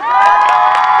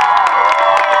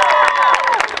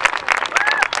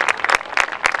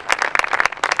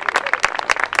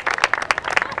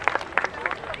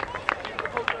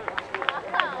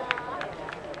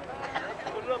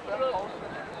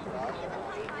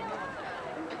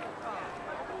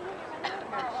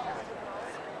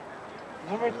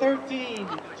 Number 13,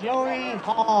 Joey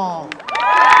Hall.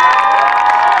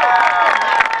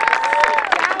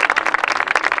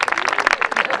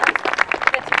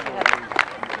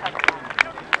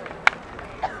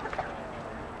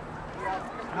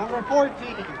 Number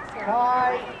 14,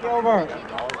 Kai Gilbert.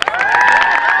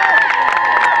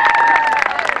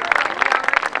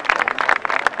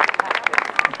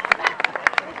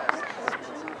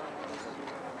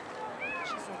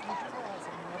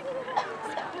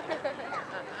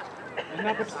 And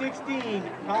number 16,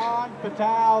 Khan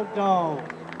Patel Doe.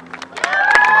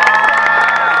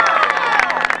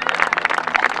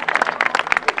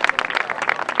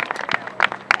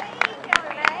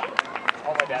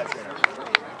 All my dad's here.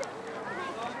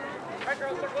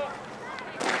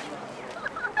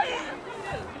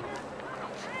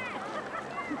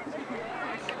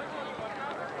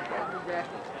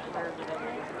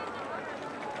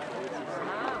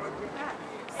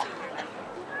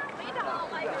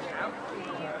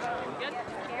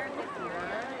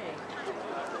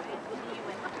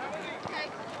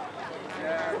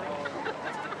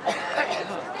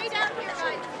 Stay down here,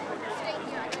 guys. Stay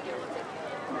here.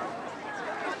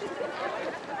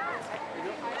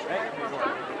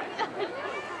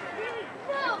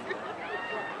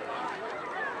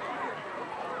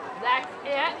 That's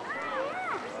it.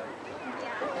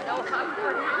 No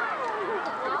comfort.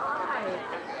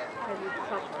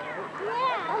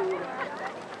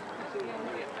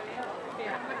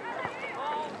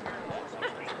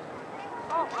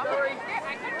 Oh, sorry.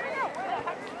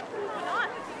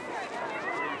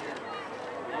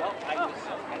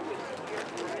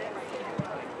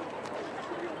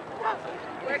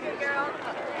 Work it, girl.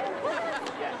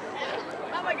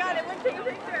 Oh my God, I want to take a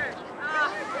picture. I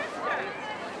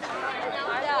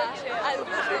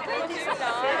love it. Thank you so much.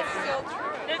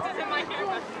 This is in my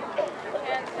camera.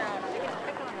 Hands down.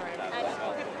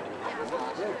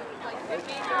 Like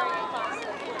 50 during a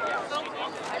concert.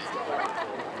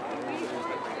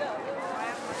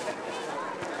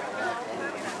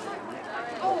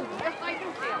 Oh, yes, I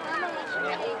can see it.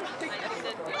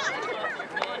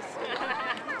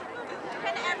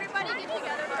 Can everybody get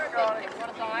together for a big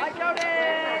picture? Hi, Jody!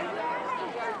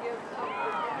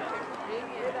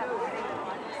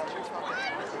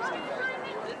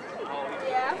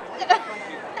 Yeah.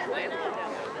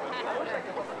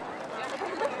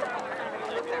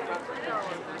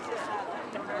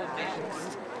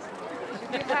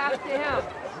 Give half to him.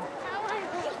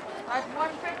 That's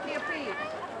 $150 apiece.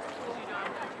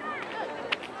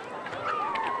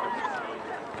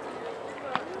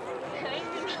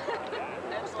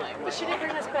 But she didn't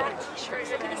bring us back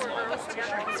t-shirts. Look at this girls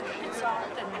t-shirts.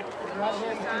 Soft and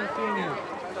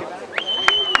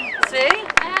see?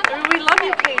 I mean, we love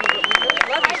you, Katie, but we really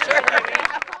love your shirt.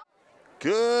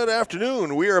 Good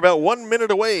afternoon. We are about 1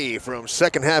 minute away from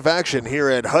second half action here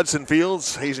at Hudson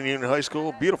Fields, Hazen Union High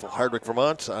School, beautiful Hardwick,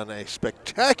 Vermont, on a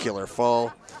spectacular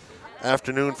fall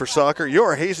afternoon for soccer.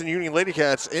 Your Hazen Union Lady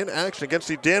Cats in action against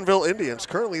the Danville Indians,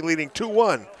 currently leading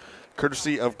 2-1,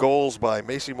 courtesy of goals by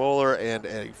Macy Moeller and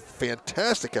a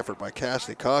fantastic effort by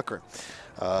Cassidy Cochran.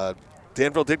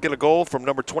 Danville did get a goal from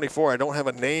number 24. I don't have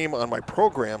a name on my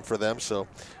program for them, so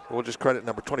we'll just credit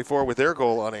number 24 with their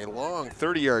goal on a long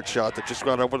 30-yard shot that just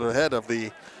got over the head of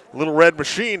the Little Red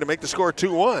Machine to make the score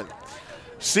 2-1.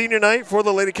 Senior night for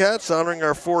the Lady Cats, honoring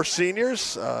our 4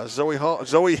 seniors,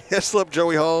 Zoe Hislop,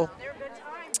 Joey Hall,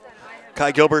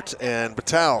 Kai Gilbert, and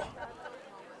Batal.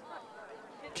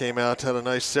 Came out, had a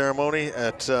nice ceremony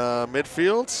at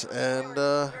midfield, and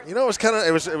you know,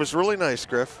 it was really nice,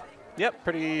 Griff. Yep,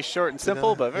 pretty short and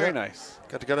simple, but very nice.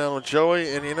 Got to go down with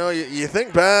Joey, and you know, you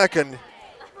think back, and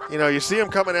you know, you see him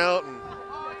coming out, and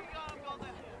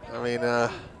I mean, I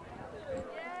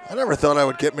never thought I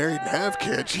would get married and have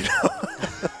kids, you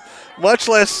know, much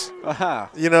less,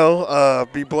 you know,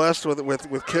 be blessed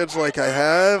with kids like I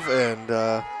have,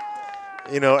 and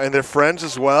you know, and their friends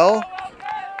as well.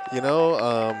 You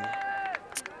know,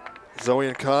 Zoe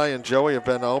and Kai and Joey have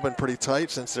all been pretty tight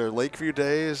since their Lakeview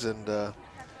days, and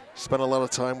spent a lot of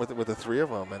time with the 3 of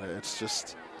them, and it's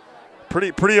just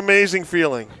pretty amazing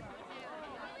feeling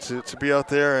to be out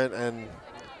there and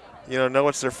you know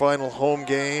it's their final home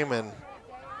game, and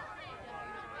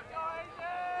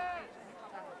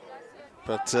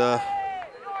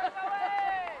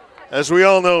as we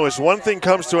all know, as one thing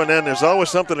comes to an end, there's always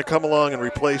something to come along and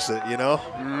replace it, you know?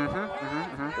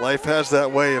 Life has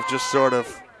that way of just sort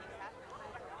of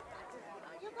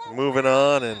moving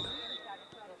on and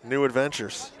new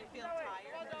adventures.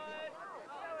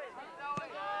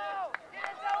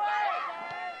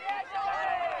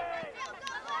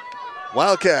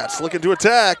 Wildcats looking to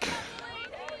attack.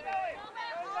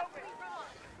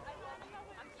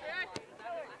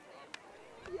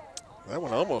 That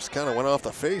one almost kind of went off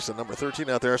the face of number 13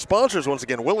 out there. Our sponsors, once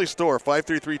again, Willie's Store,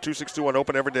 533-2621,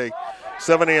 open every day,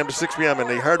 7 a.m. to 6 p.m. And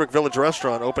the Hardwick Village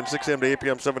Restaurant, open 6 a.m. to 8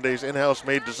 p.m. 7 days, in-house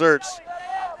made desserts.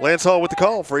 Lance Hall with the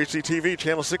call for HCTV,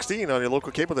 Channel 16 on your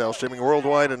local cable dial, streaming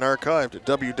worldwide and archived at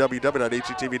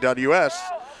www.hctv.us.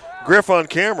 Griff on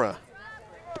camera.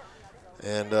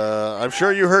 And I'm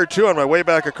sure you heard, too, on my way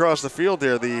back across the field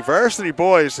there, the varsity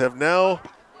boys have now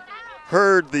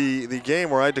heard the game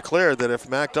where I declared that if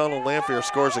MacDonald Lamphere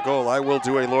scores a goal, I will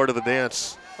do a Lord of the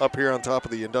Dance up here on top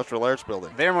of the Industrial Arts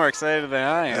Building. They're more excited than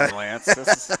I am, Lance.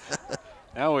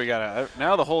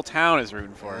 Now the whole town is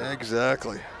rooting for it.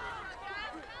 Exactly.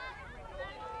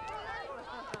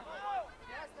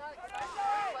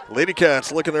 Lady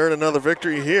Cats looking to earn another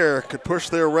victory here. Could push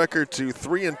their record to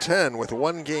 3-10 with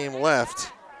one game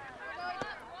left.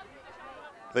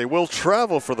 They will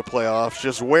travel for the playoffs.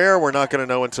 Just where, we're not going to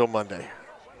know until Monday.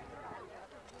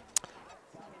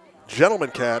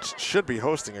 Gentlemen Cats should be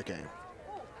hosting a game.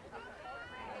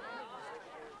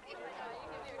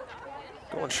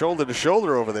 Going shoulder to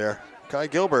shoulder over there. Kai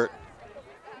Gilbert.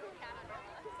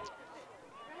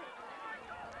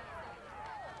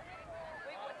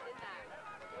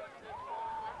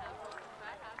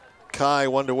 Kai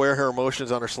wanted to wear her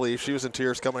emotions on her sleeve. She was in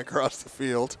tears coming across the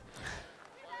field.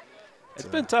 It's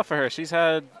been tough for her. She's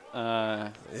had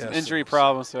some injury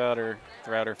problems throughout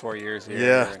her 4 years here.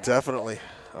 Yeah, definitely.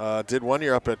 Did 1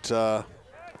 year up at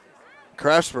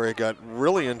Craftsbury. Got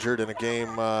really injured in a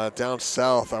game down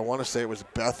south. I want to say it was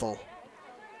Bethel,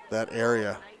 that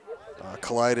area.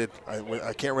 Collided.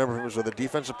 I can't remember if it was with a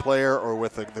defensive player or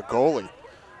with the goalie.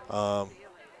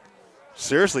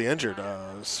 Seriously injured.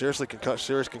 Serious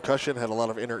concussion. Had a lot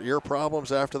of inner ear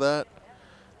problems after that.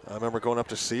 I remember going up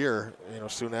to see her,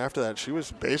 soon after that. She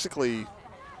was basically,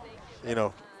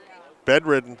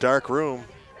 bedridden, dark room,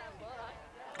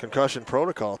 concussion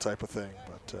protocol type of thing.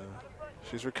 But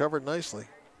she's recovered nicely.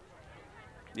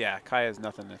 Yeah, Kai is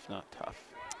nothing if not tough.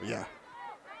 Yeah.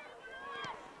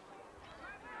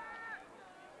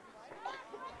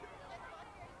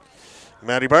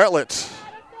 Maddie Bartlett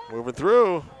moving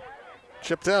through,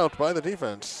 chipped out by the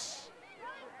defense.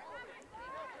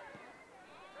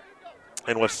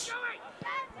 And what's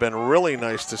been really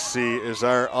nice to see is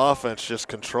our offense just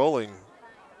controlling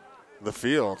the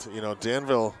field.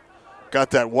 Danville got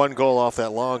that one goal off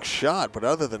that long shot, but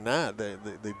other than that,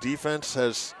 the defense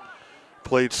has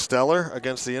played stellar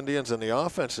against the Indians, and the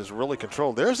offense is really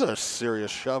controlled. There's a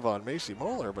serious shove on Macy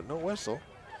Moeller, but no whistle.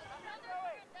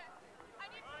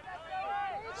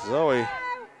 Zoe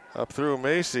up through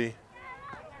Macy,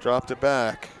 dropped it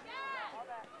back.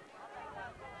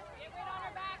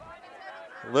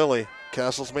 Lily,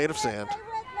 castle's made of sand.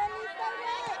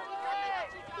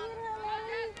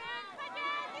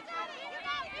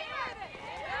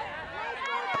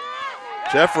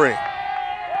 Jeffrey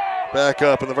back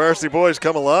up, and the varsity boys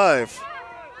come alive.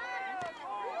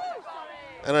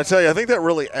 And I tell you, I think that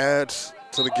really adds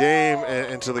to the game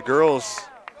and to the girls'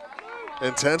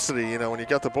 intensity, when you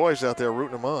got the boys out there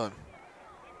rooting them on.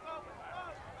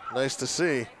 Nice to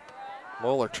see.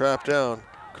 Moeller trapped down.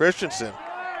 Christensen.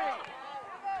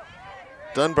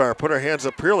 Dunbar put her hands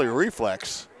up, purely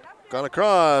reflex. Gone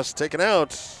across, taken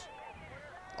out.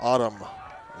 Autumn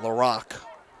LaRock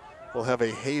will have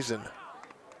a Hazen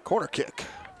corner kick.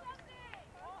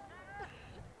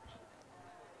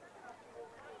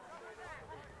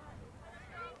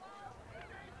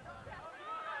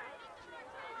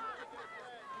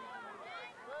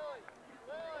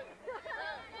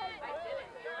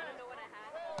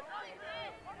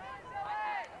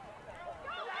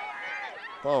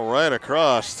 Ball right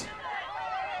across.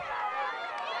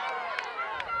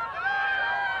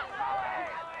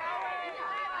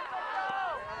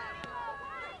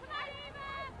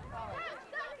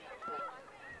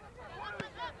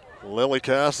 Lily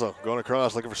Castle going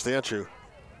across, looking for Stanchu.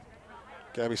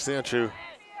 Gabby Stanchu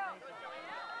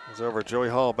is over. Joey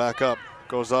Hall back up,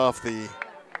 goes off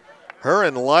her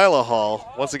and Lila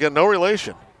Hall. Once again, no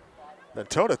relation. Been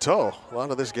toe-to-toe a lot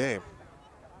of this game.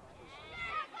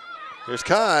 Here's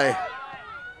Kai.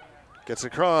 Gets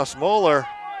across. Moeller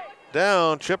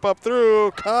down. Chip up through.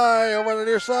 Kai over on the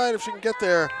near side if she can get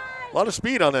there. A lot of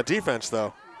speed on that defense,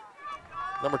 though.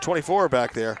 Number 24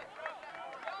 back there.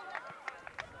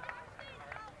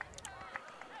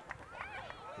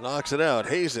 knocks it out.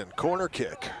 Hazen, corner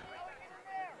kick.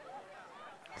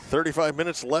 35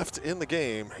 minutes left in the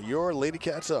game. Your Lady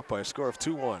Cats up by a score of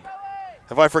 2-1.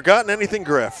 Have I forgotten anything,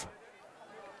 Griff?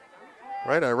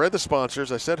 Right, I read the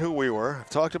sponsors. I said who we were. I've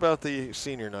talked about the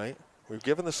senior night. We've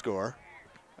given the score.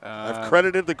 I've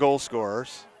credited the goal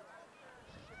scorers.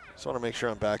 Just want to make sure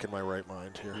I'm back in my right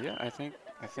mind here. Yeah, I think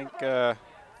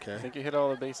you hit all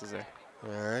the bases there.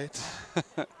 All right.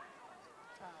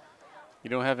 You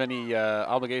don't have any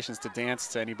obligations to dance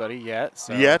to anybody yet.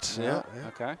 So yet, no. yeah.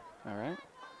 Okay, all right.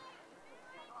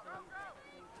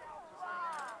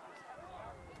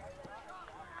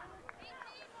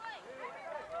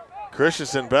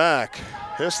 Christensen back.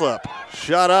 Hislop.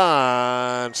 Shot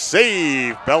on.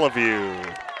 Save. Bellevue.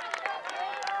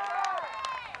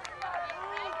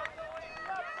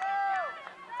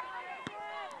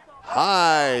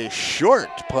 High, short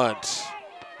punt.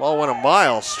 Ball went a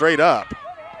mile straight up.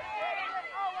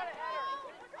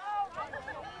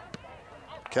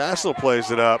 Castle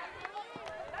plays it up.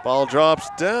 Ball drops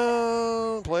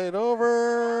down. Played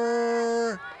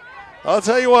over. I'll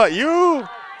tell you what, you're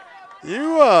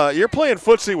playing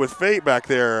footsie with fate back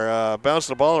there,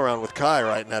 bouncing the ball around with Kai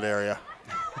right in that area.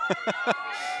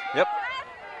 Yep.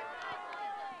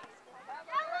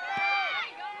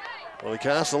 Willie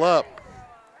Castle up.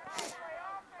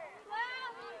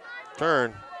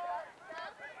 Turn.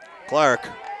 Clark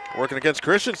working against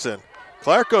Christensen.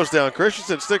 Clark goes down.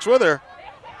 Christensen sticks with her.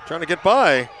 Trying to get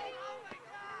by.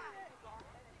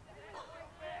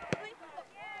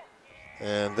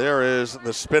 And there is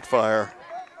the Spitfire.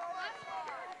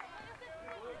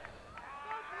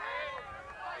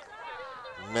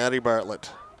 Maddie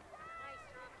Bartlett.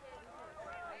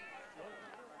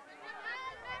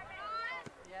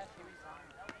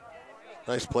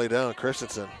 Nice play down,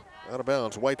 Christensen. Out of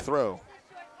bounds, white throw.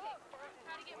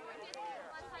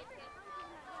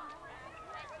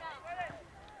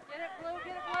 Get it, Blue,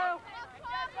 get it, Blue.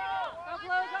 Go, Blue,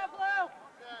 go,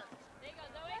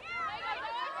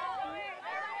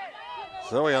 Blue.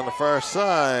 Zoe on the far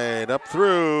side, up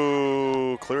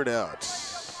through, cleared out.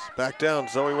 Back down,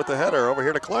 Zoe with the header, over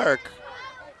here to Clark.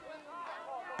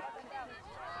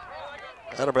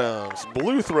 Out of bounds,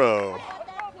 blue throw.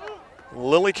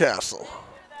 Lily Castle.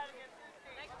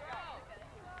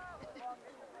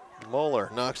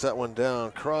 Moeller knocks that one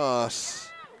down, cross.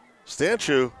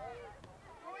 Stanchu.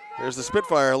 There's the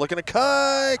Spitfire, looking at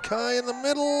Kai. Kai in the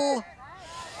middle.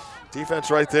 Defense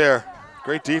right there.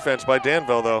 Great defense by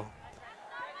Danville, though.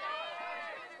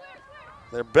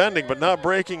 They're bending, but not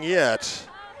breaking yet.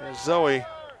 Here's Zoe.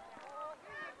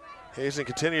 Hazen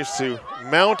continues to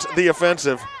mount the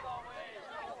offensive.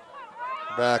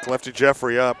 Back, lefty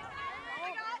Jeffrey up.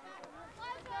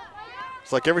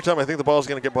 It's like every time I think the ball's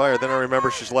going to get by her, then I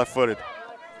remember she's left-footed.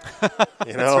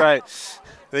 You know? That's right.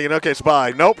 Thinking, okay, it's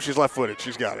by. Nope, she's left-footed.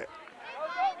 She's got it.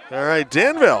 All right,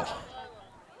 Danville.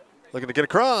 Looking to get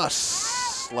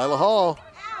across. Lila Hall.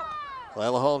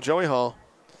 Lila Hall and Joey Hall.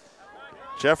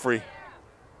 Jeffrey.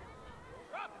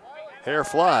 Hair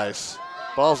flies.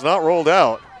 Ball's not rolled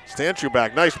out. Stanchu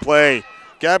back. Nice play.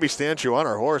 Gabby Stanchu on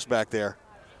her horse back there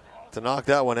to knock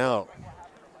that one out.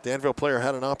 Danville player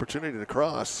had an opportunity to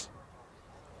cross.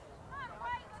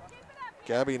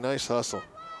 Gabby, nice hustle.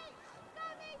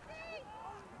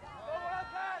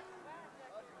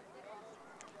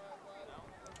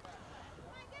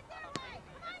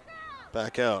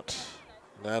 Back out.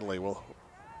 Natalie will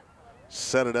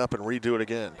set it up and redo it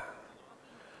again.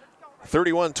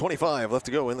 31-25 left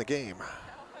to go in the game.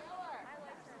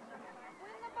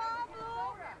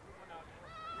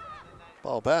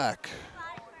 Ball back.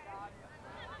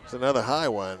 It's another high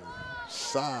one.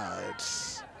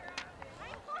 Sides.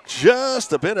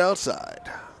 Just a bit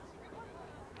outside.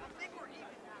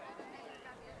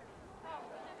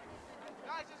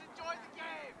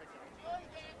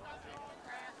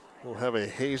 We'll have a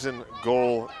Hazen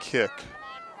goal kick.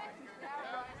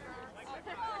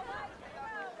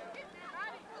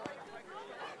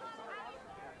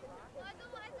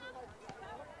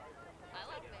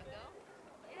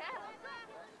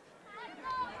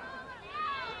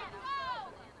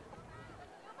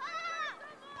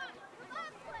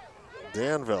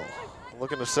 Danville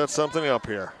looking to set something up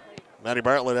here. Maddie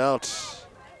Bartlett out.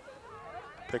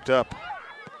 Picked up.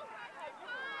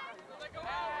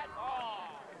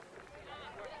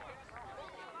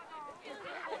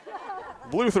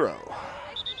 Blue throw.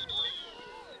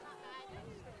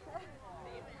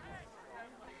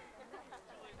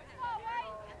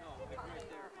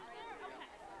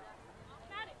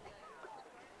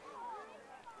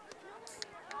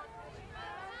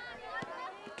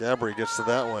 Gabry gets to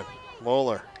that one.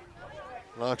 Moeller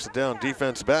knocks it down,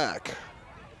 defense back.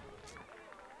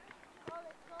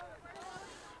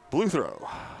 Blue throw.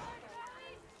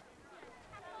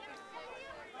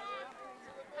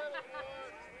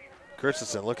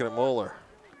 Christensen looking at Moeller.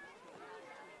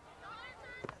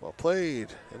 Well played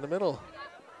in the middle.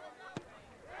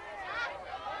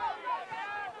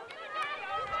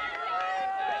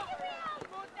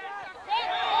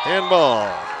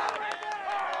 Handball.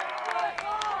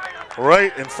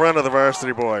 Right in front of the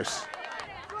varsity boys.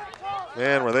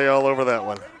 Man, were they all over that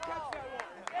one.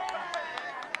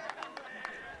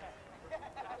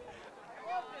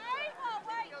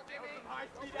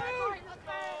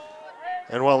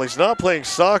 And while he's not playing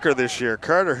soccer this year,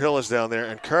 Carter Hill is down there,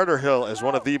 and Carter Hill is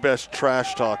one of the best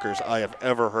trash talkers I have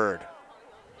ever heard.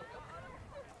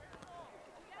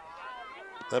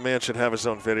 That man should have his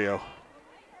own video.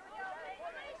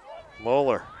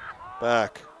 Moeller,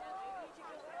 back.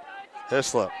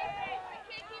 Hislop,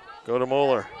 go to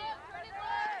Moeller.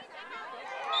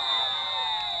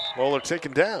 Moeller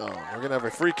taken down. We're going to have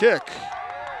a free kick.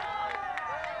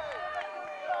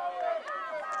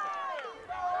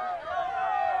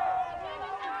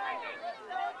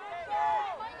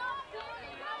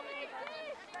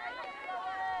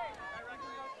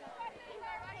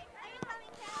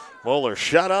 Moeller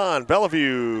shot on.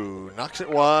 Bellevue knocks it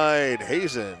wide.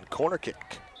 Hazen, corner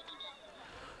kick.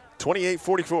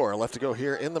 28-44 left to go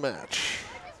here in the match.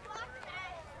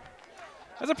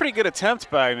 That's a pretty good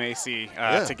attempt by Macy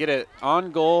to get it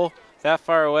on goal that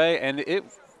far away. And it,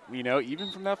 you know,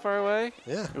 even from that far away,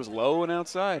 it was low and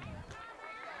outside.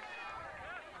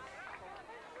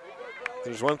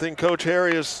 There's one thing Coach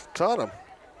Harry has taught them.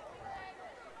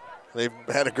 They've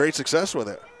had a great success with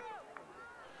it.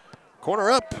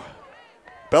 Corner up.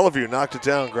 Bellevue knocked it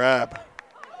down, grab.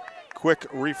 Quick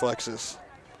reflexes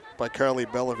by Carly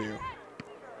Bellevue.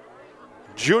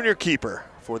 Junior keeper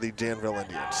for the Danville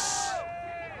Indians.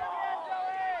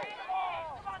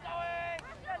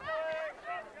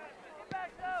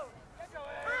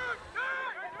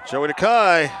 Joey to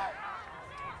Kai.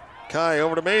 Kai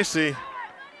over to Macy.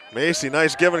 Macy,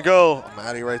 nice give and go.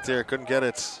 Maddie right there, couldn't get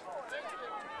it.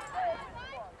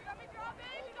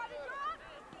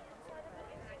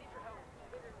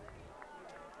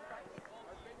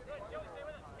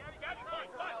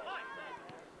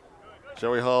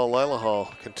 Joey Hall, Lila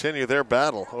Hall continue their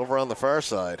battle over on the far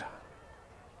side.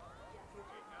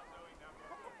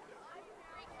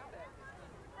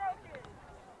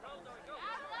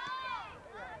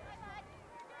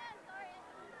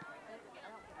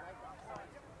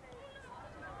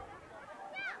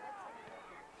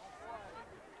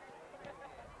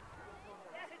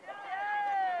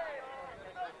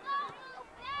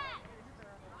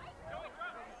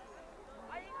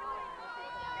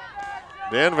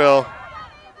 Danville.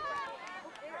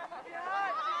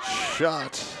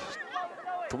 Shot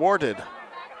thwarted,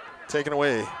 taken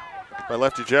away by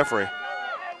lefty Jeffrey.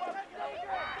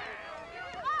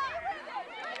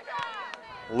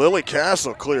 Lily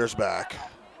Castle clears back.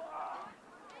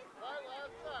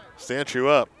 Stanchu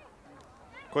up.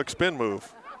 Quick spin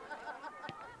move.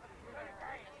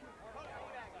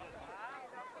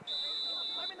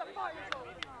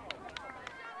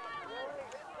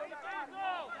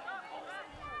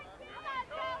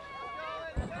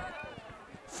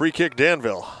 Free kick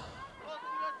Danville.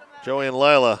 Joey and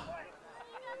Lila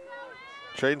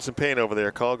trading some paint over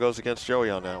there. Call goes against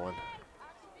Joey on that one.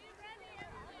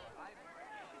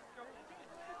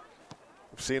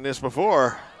 We've seen this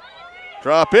before.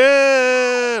 Drop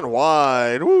in,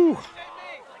 wide, woo.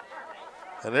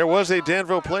 And there was a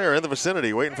Danville player in the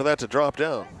vicinity waiting for that to drop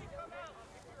down.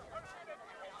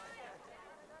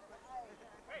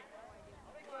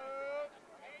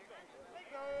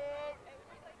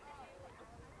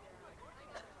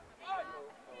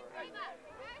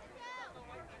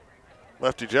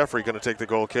 Lefty Jeffrey going to take the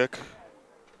goal kick.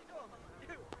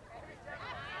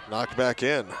 Knocked back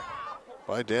in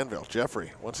by Danville.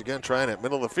 Jeffrey once again trying it,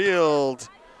 middle of the field.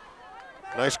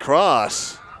 Nice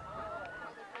cross.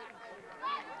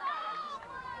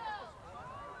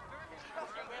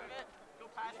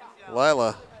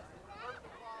 Lila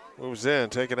moves in,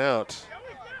 taken out.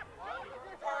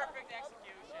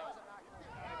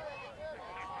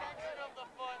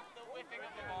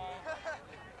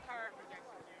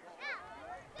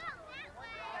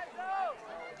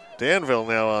 Danville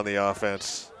now on the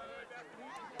offense.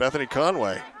 Bethany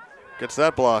Conway gets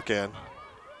that block in.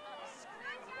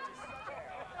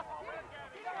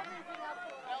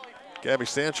 Gabby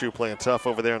Stanchu playing tough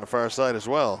over there on the far side as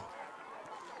well.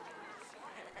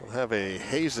 We'll have a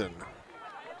Hazen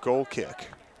goal kick.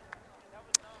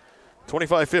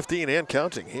 25-15 and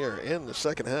counting here in the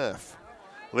second half.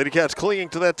 Lady Cats clinging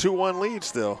to that 2-1 lead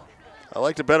still. I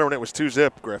liked it better when it was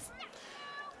 2-zip, Griff.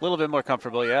 little bit more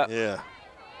comfortable, yeah. Yeah.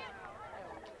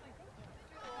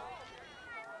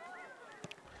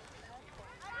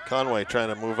 Conway trying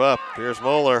to move up. Here's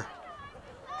Moeller.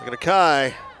 Look at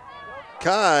Kai.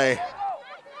 Kai.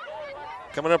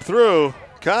 Coming up through.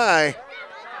 Kai.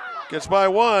 Gets by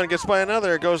one, gets by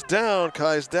another, goes down.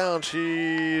 Kai's down.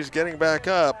 She's getting back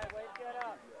up.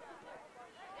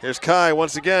 Here's Kai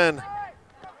once again.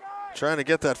 Trying to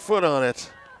get that foot on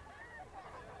it.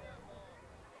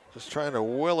 Just trying to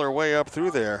will her way up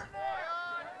through there.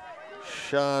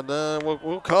 Shot,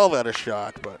 we'll call that a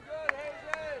shot, but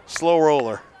slow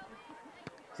roller.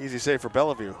 Easy save for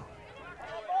Bellevue.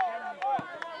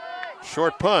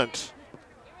 Short punt.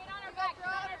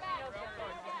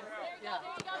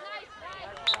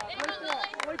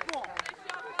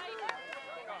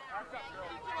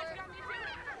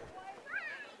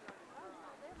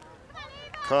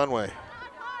 Conway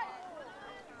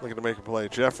looking to make a play.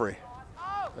 Jeffrey.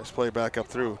 Nice play back up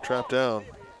through. Trap down.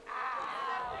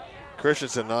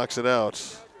 Christensen knocks it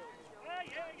out.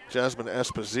 Jasmine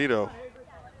Esposito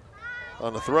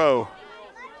on the throw.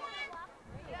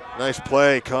 Nice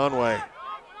play, Conway.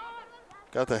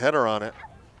 Got the header on it.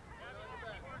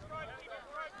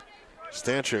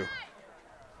 Stanchu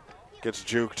gets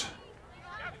juked.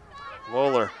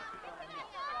 Moeller.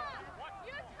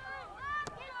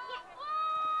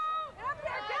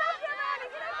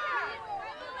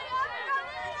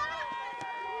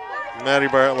 Maddie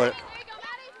Bartlett.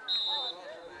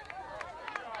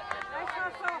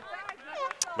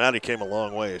 Maddie came a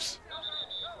long ways.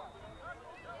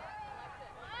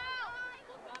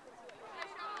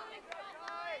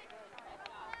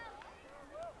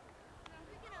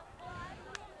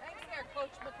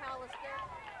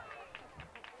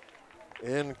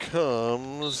 In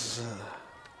comes, is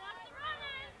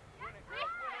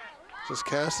this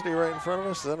Cassidy right in front of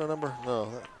us? Is that a number?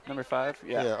 No. Number 5,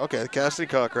 yeah. Yeah, okay, Cassidy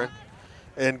Cochran.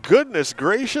 And goodness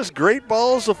gracious, great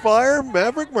balls of fire,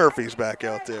 Maverick Murphy's back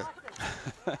out there.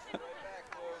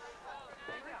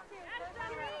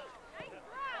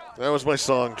 That was my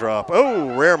song drop.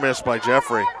 Oh, rare miss by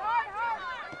Jeffrey.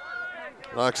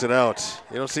 Knocks it out.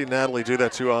 You don't see Natalie do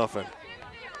that too often.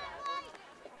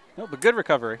 No, but good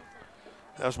recovery.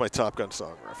 That was my Top Gun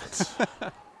song reference.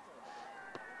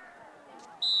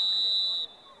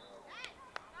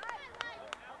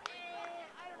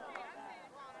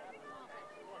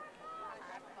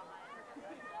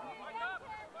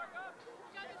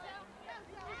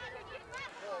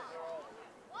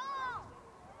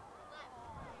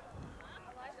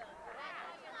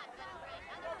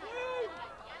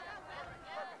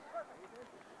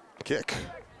 Kick.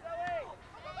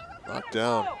 Knocked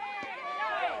down.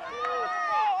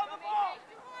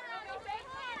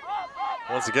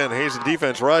 Once again, Hazen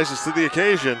defense rises to the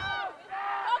occasion.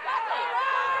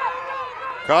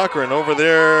 Cochran over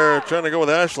there trying to go with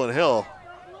Ashlyn Hill.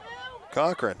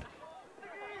 Cochran.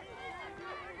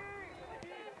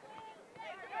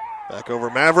 Back over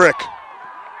Maverick.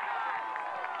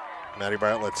 Maddie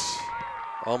Bartlett's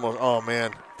almost, oh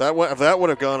man. If that would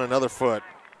have gone another foot,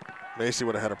 Macy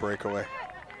would have had a breakaway.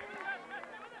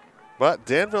 But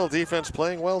Danville defense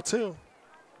playing well too.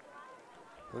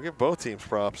 We'll give both teams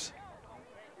props.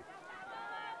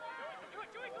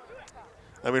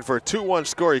 I mean, for a 2-1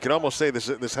 score, you can almost say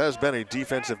this has been a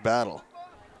defensive battle.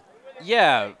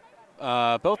 Yeah,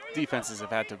 both defenses have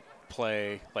had to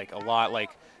play like a lot.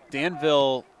 Like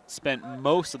Danville spent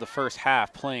most of the first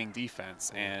half playing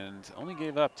defense and only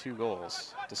gave up 2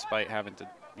 goals, despite having to,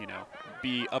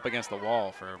 be up against the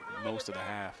wall for most of the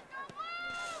half.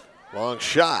 Long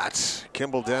shot.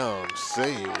 Kimball down.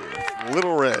 Save.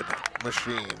 Little Red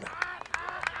Machine.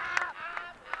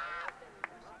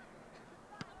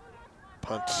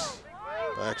 Punt.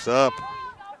 Backs up.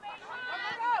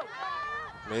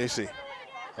 Macy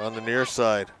on the near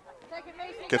side.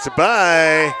 Gets it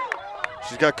by.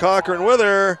 She's got Cochran with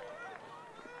her.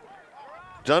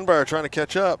 Dunbar trying to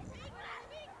catch up.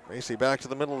 Macy back to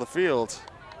the middle of the field.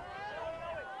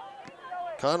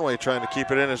 Conway trying to keep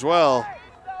it in as well.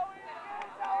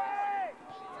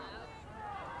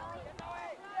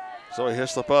 Zoe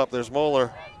Hislop up. There's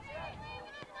Moeller.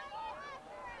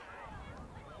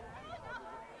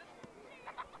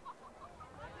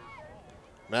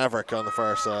 Maverick on the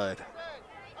far side.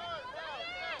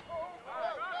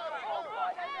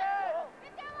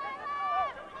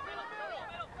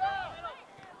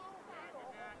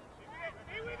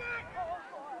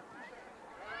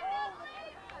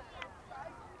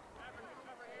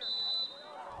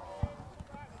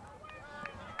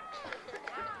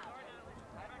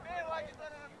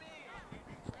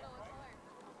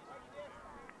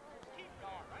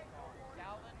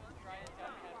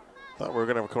 Thought we were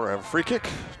going to have a corner. Have a free kick.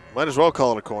 Might as well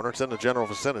call it a corner. It's in the general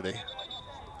vicinity.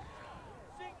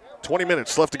 20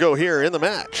 minutes left to go here in the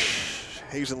match.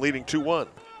 Hazen leading 2-1.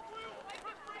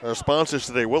 Our sponsors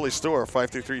today, Willie's Store,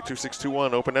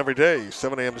 533-2621, open every day,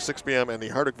 7 a.m. to 6 p.m., and the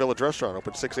Hardwick Village Restaurant,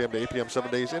 open 6 a.m. to 8 p.m., 7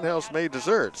 days, in-house made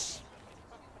desserts.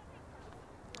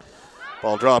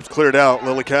 Ball drops, cleared out,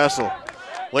 Lily Castle.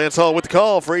 Lance Hall with the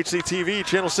call for HCTV,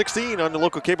 Channel 16 on the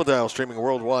local cable dial, streaming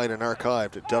worldwide and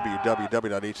archived at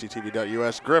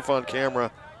www.hctv.us. Griff on camera.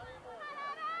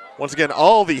 Once again,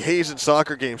 all the Hazen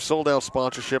soccer games sold out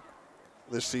sponsorship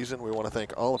this season. We want to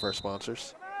thank all of our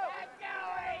sponsors.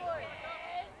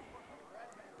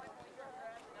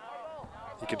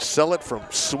 You can sell it from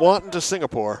Swanton to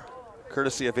Singapore,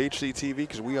 courtesy of HCTV,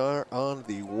 because we are on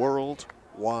the World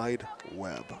Wide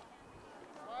Web.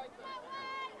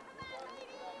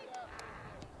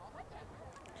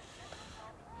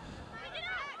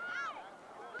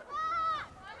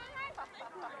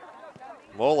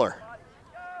 Moeller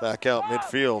back out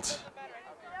midfield.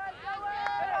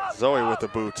 Zoe with the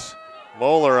boots.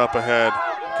 Moeller up ahead.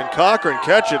 Can Cochran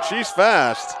catch it? She's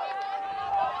fast.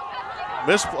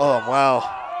 Oh, wow.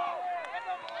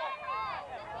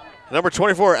 Number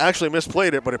 24 actually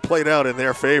misplayed it, but it played out in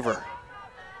their favor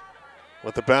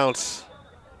with the bounce.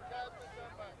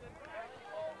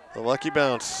 The lucky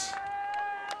bounce.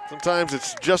 Sometimes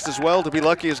it's just as well to be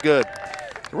lucky as good.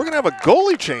 And we're going to have a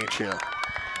goalie change here.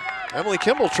 Emily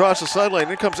Kimball trots the sideline.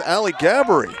 In comes Allie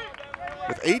Gabbery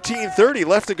with 18:30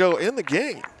 left to go in the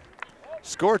game.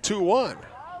 Score 2-1.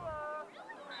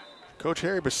 Coach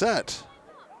Harry Bissett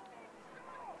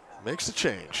makes the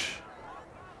change.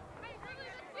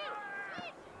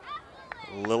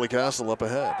 Lily Castle up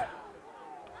ahead.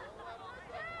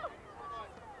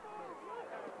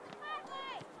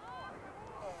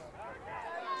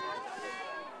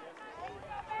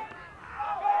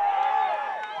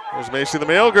 There's Macy the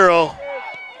Mail Girl.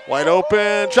 Wide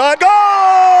open. Shot. Goal!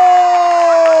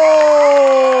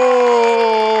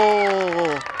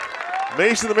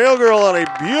 Macy the Mail Girl on a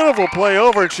beautiful play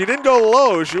over. She didn't go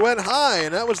low. She went high,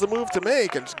 and that was the move to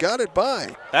make, and got it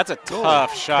by. That's a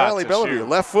tough shot. Kylie Bellevue.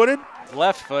 Left-footed?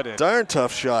 Left-footed. Darn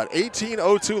tough shot.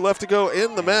 18:02 left to go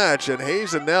in the match, and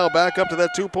Hazen now back up to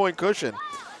that 2-point cushion.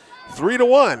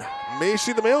 3-1.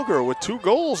 Macy the Mail Girl with 2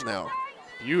 goals now.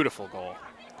 Beautiful goal.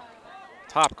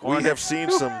 Top corner. We have seen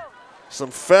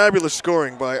some fabulous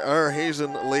scoring by our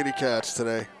Hazen Lady Cats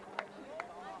today.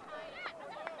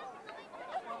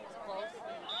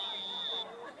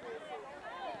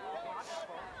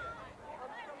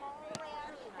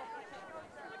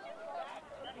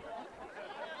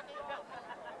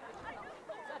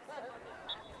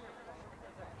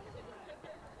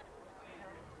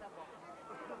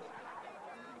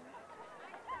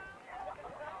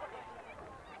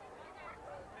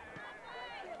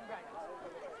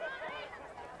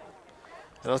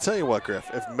 And I'll tell you what, Griff,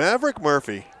 if Maverick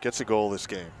Murphy gets a goal this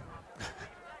game,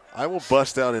 I will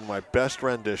bust out in my best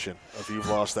rendition of You've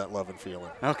Lost That Love and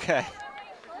Feeling. Okay.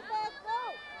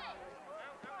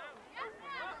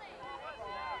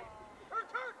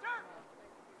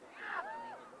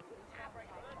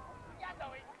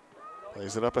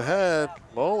 Plays it up ahead.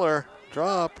 Moeller,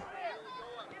 drop.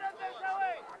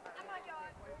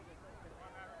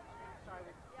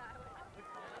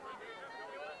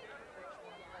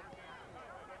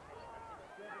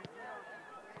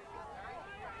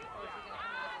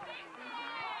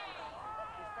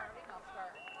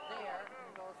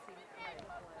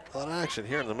 A lot of action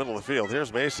here in the middle of the field.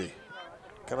 Here's Macy.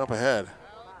 Coming up ahead.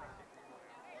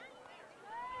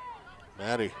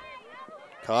 Maddie.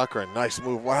 Cochran. Nice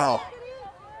move. Wow.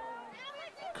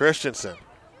 Christensen.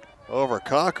 Over.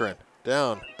 Cochran.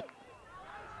 Down.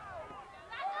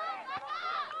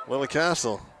 Lily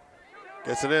Castle.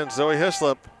 Gets it in. Zoe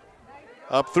Hislop.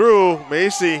 Up through.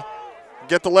 Macy.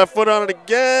 Get the left foot on it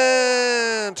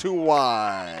again. Too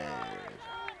wide.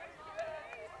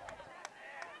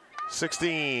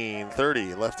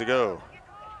 16:30 left to go.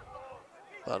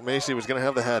 Thought Macy was going to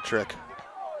have the hat trick.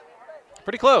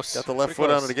 Pretty close. Got the left foot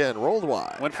on it again. Rolled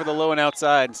wide. Went for the low and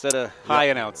outside instead of high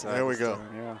and outside. There we go.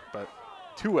 Yeah, but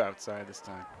 2 outside this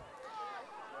time.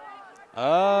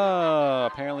 Oh,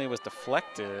 apparently it was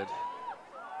deflected.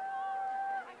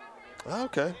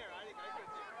 Okay.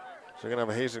 So we're going to have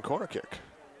a Hazen corner kick.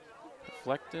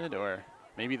 Deflected, or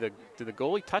maybe did the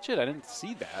goalie touch it? I didn't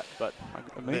see that, but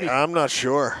maybe. Yeah, I'm not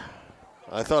sure.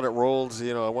 I thought it rolled,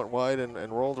 you know, it went wide and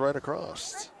rolled right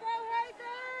across.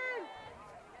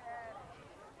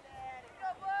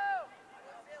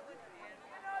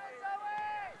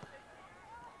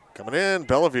 Coming in,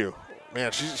 Bellevue.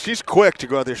 Man, she's quick to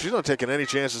go out there. She's not taking any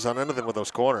chances on anything with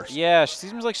those corners. Yeah, she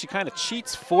seems like she kind of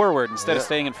cheats forward instead of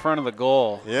staying in front of the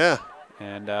goal. Yeah.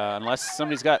 And unless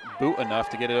somebody's got boot enough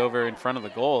to get it over in front of the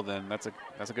goal, then that's a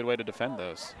good way to defend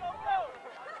those.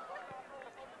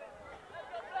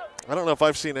 I don't know if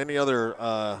I've seen any other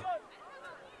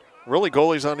really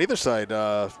goalies on either side,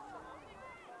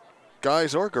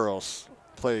 guys or girls,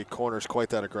 play corners quite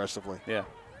that aggressively. Yeah.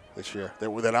 This year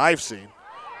that I've seen.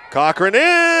 Cochran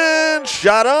in,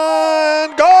 shot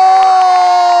on, goal!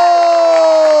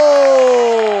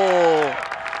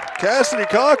 Cassidy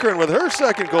Cochran with her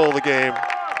second goal of the game.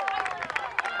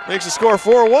 Makes the score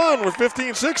 4-1 with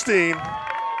 15-16.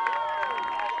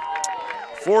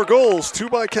 4 goals, 2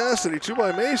 by Cassidy, 2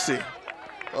 by Macy.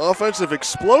 Offensive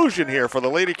explosion here for the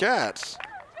Lady Cats.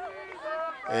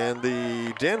 And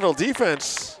the Danville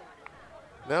defense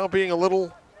now being a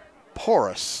little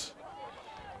porous,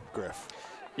 Griff.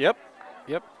 Yep.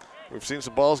 We've seen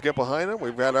some balls get behind them.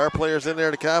 We've got our players in there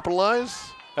to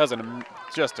capitalize. That was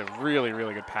just a really,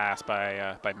 really good pass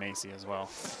by Macy as well.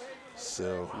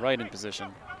 So right in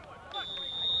position.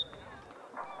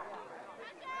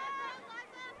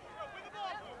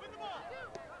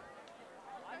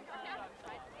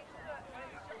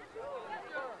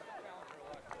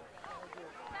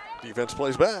 defense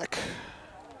plays back.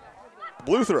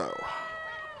 Blue throw.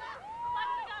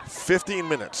 15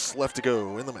 minutes left to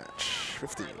go in the match.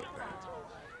 15.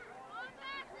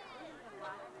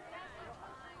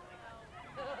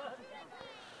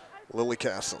 Lily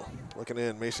Castle looking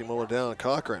in. Macy Muller down.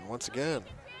 Cochran once again.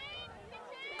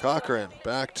 Cochran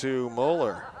back to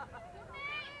Moeller.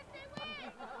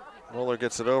 Moeller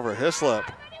gets it over.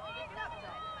 Hislop.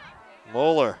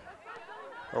 Moeller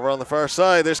over on the far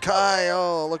side. There's Kai.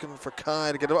 Oh, looking for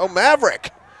Kai to get it. Oh,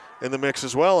 Maverick in the mix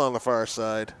as well on the far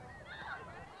side.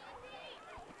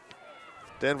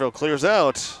 Danville clears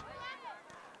out.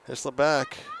 Hislop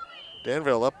back.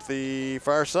 Danville up the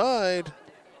far side.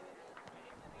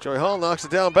 Joey Hall knocks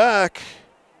it down back.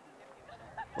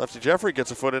 Lefty Jeffrey gets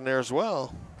a foot in there as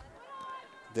well.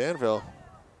 Danville.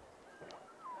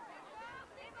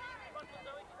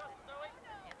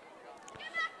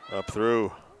 Up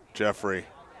through Jeffrey.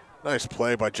 Nice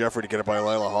play by Jeffrey to get it by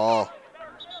Lila Hall.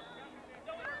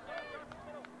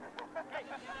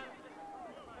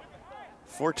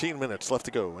 "14 minutes left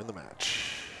to go in the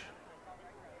match.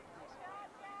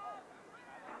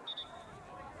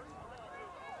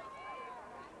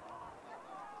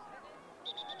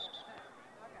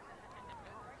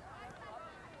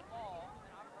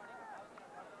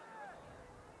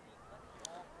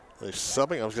 Are they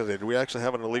subbing? I was going to say, do we actually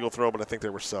have an illegal throw? But I think they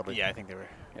were subbing. Yeah, I think they were.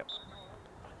 Yep.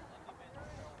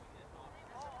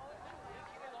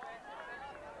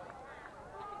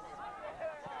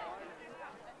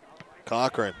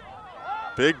 Cochran,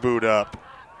 big boot up.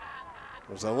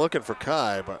 Was looking for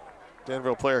Kai, but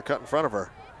Danville player cut in front of her.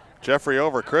 Jeffrey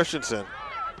over, Christensen.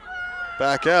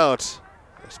 Back out.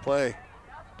 Nice play.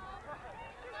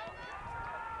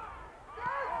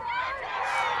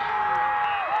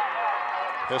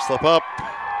 Hislop up.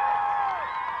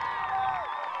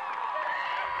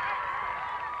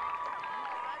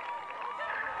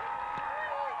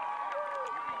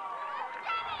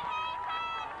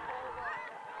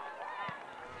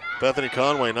 Bethany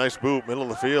Conway, nice boot, middle of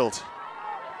the field.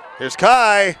 Here's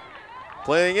Kai,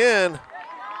 playing in.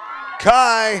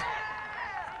 Kai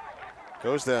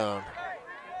goes down.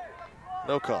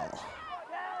 No call.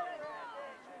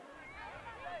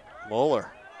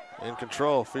 Moeller in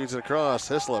control, feeds it across.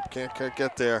 Hislop can't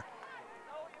get there.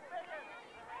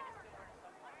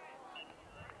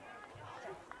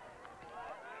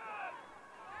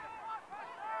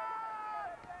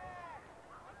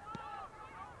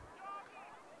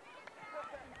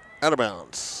 Out of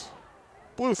bounds.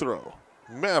 Blue throw.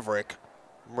 Maverick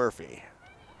Murphy.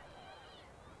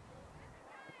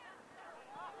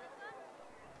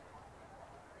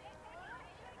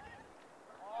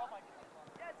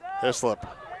 Hislop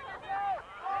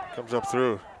comes up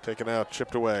through, taken out,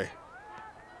 chipped away.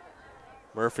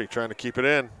 Murphy trying to keep it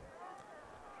in.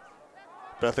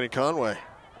 Bethany Conway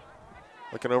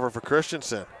looking over for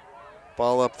Christensen.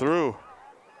 Ball up through.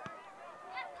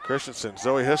 Christensen,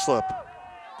 Zoe Hislop.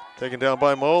 Taken down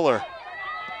by Moeller.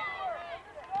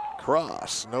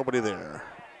 Cross, nobody there.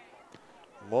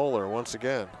 Moeller once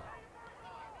again.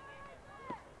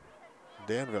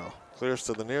 Danville clears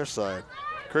to the near side.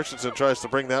 Christensen tries to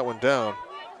bring that one down.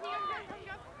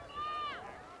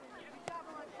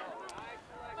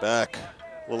 Back,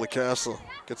 Lily Castle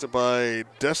gets it by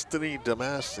Destiny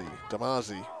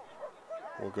Damazzi.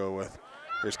 We'll go with.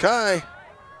 Here's Kai.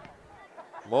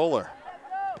 Moeller.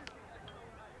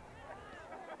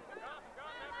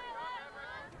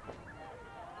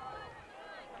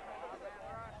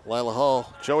 Lila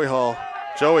Hall, Joey Hall.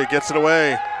 Joey gets it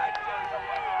away.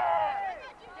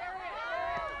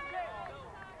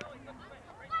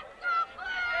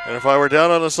 And if I were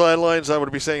down on the sidelines, I would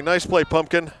be saying, nice play,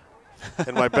 Pumpkin,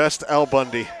 and my best Al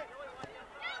Bundy.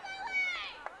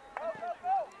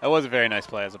 That was a very nice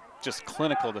play. As a just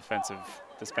clinical defensive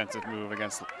move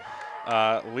against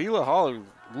Lila Hall, who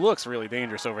looks really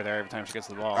dangerous over there every time she gets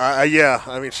the ball. Yeah,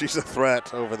 I mean, she's a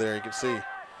threat over there, you can see.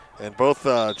 And both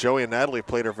Joey and Natalie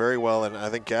played her very well, and I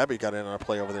think Gabby got in on a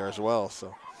play over there as well.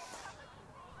 So.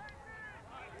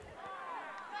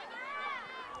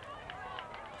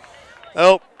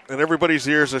 Oh, and everybody's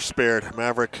ears are spared.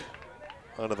 Maverick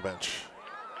onto the bench.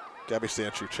 Gabby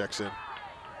Stanchu checks in.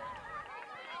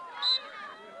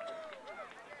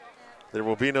 There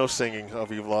will be no singing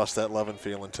of You've Lost That Lovin'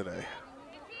 Feeling today.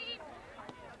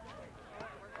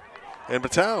 And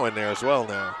Battelle in there as well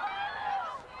now.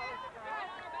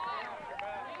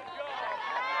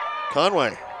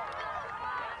 Conway.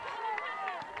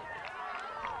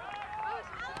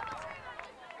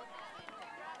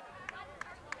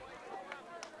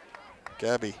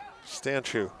 Gabby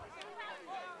Stanchu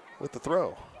with the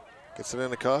throw. Gets it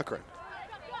into Cochran.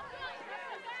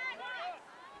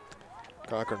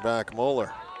 Cochran back,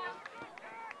 Moeller.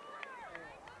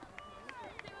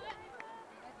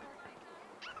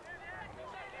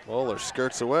 Moeller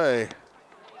skirts away.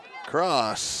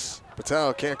 Cross.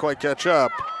 Battelle can't quite catch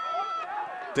up.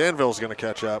 Danville's going to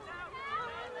catch up.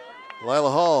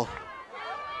 Lila Hall.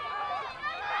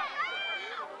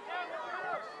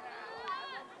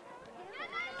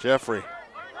 Jeffrey.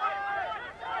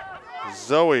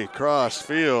 Zoe, cross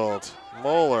field.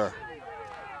 Moeller.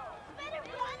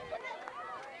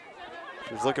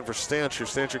 She's looking for Stanchu.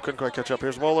 Stanchu couldn't quite catch up.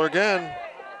 Here's Moeller again.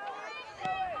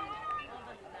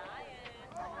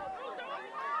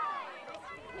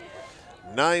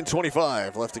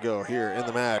 .9:25 left to go here in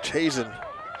the match. Hazen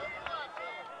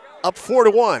up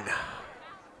 4-1.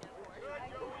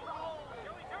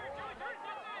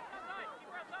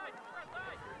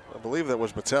 I believe that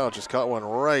was Battelle, just caught one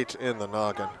right in the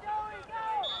noggin.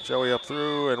 Joey up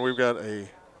through, and we've got a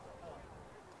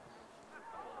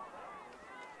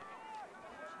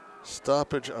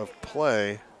stoppage of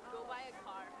play.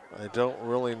 I don't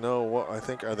really know what I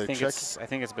think. Are they checking? I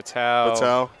think it's Battelle.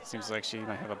 Battelle. Seems like she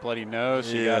might have a bloody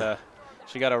nose. Yeah.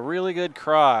 She got a really good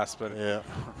cross, but yeah,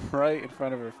 right in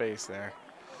front of her face there.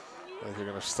 I think they're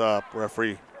going to stop.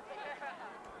 Referee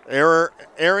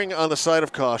erring on the side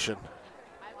of caution.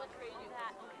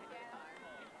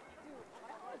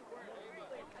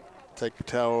 Take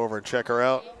Battelle over and check her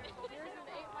out.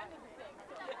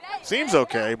 Seems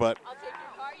okay, but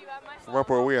from up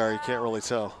where we are, you can't really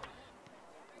tell.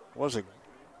 Was a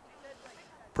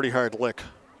pretty hard lick.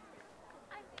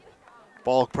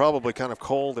 Ball probably kind of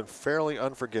cold and fairly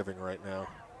unforgiving right now.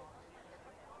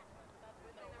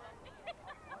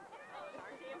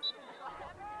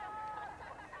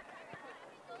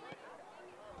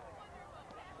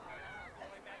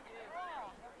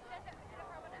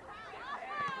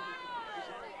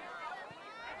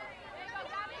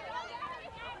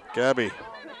 Gabby.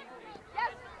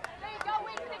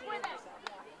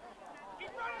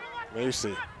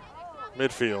 Macy,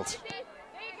 midfield.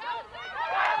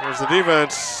 There's the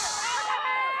defense.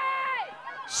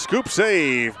 Scoop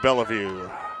save, Bellevue.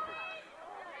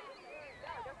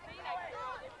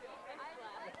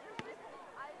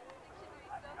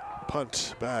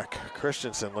 Punt back.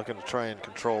 Christensen looking to try and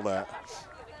control that.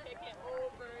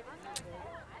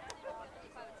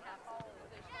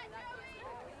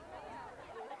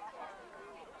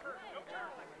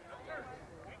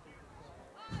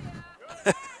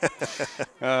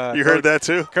 You heard that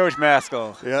too? Coach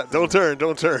Maskell. Yeah, don't turn,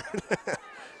 don't turn.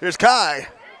 Here's Kai.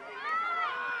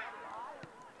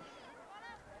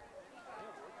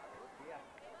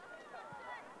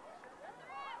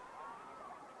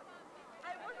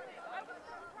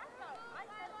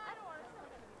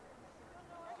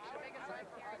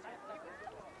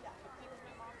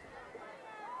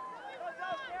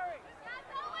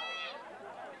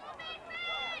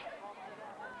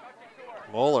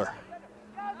 Moeller.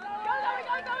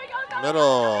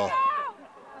 Middle.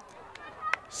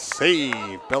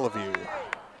 Save, Bellevue.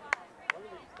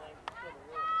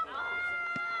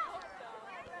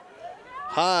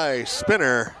 High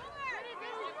spinner.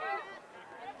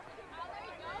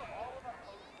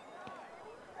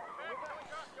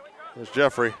 There's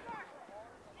Jeffrey.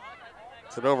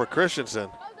 It's it over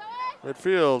Christensen.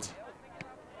 Midfield.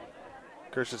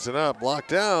 Christensen up, blocked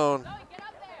down.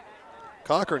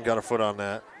 Cochran got a foot on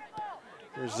that.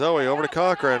 Here's Zoe over to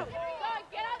Cochran.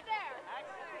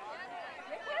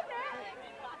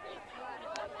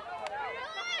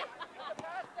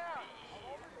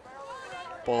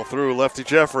 Ball through, lefty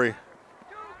Jeffrey.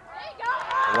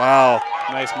 Wow.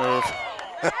 Nice move.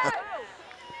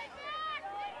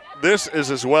 This is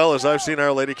as well as I've seen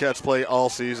our Lady Cats play all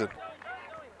season.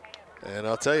 And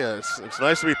I'll tell you, it's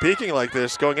nice to be peaking like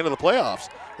this going into the playoffs.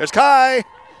 There's Kai.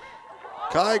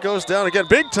 Kai goes down again.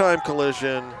 Big time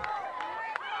collision.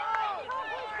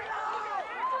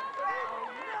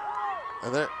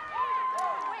 And then,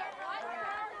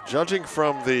 judging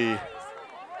from the...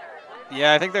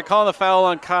 Yeah, I think they're calling the foul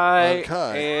on Kai.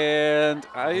 And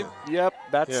yep,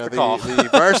 that's the the call. The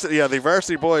varsity, the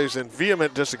varsity boys in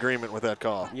vehement disagreement with that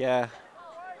call. Yeah.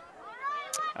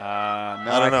 No,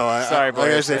 I don't know. Sorry,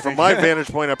 like I say, from my vantage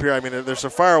point up here, I mean, they're so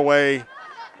far away.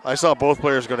 I saw both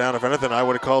players go down. If anything, I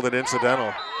would have called it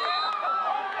incidental.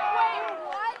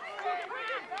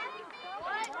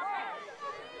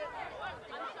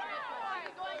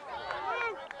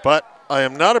 But I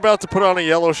am not about to put on a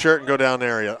yellow shirt and go down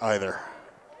there either.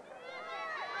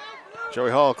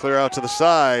 Joey Hall clear out to the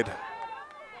side.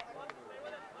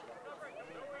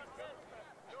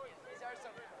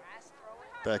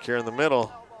 Back here in the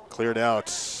middle, cleared out.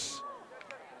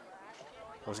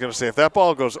 I was going to say, if that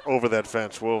ball goes over that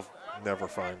fence, we'll never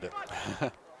find it.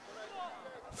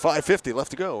 5:50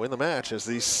 left to go in the match as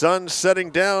the sun's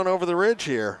setting down over the ridge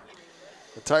here.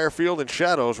 Entire field in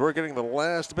shadows. We're getting the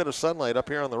last bit of sunlight up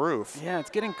here on the roof. Yeah, it's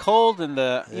getting cold, and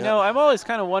you know, I've always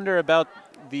kind of wondered about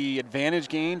the advantage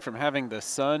gained from having the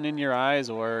sun in your eyes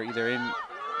or either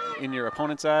in your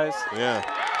opponent's eyes. Yeah.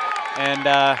 And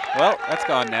well, that's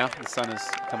gone now. The sun is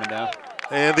coming down.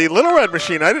 And the Little Red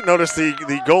Machine, I didn't notice the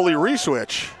goalie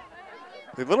re-switch.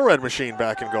 The Little Red Machine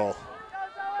back in goal.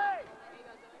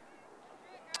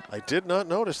 I did not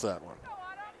notice that one.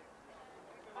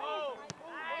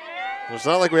 It's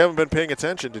not like we haven't been paying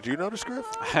attention. Did you notice, Griff?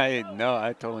 No,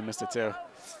 I totally missed it too.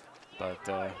 But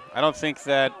I don't think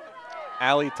that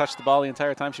Allie touched the ball the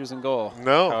entire time she was in goal.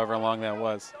 No. However long that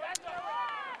was.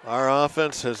 Our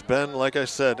offense has been, like I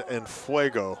said, en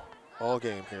fuego all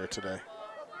game here today.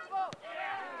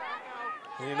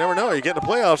 And you never know. You get in the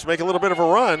playoffs, make a little bit of a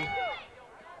run.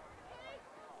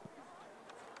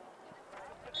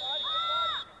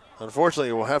 Unfortunately,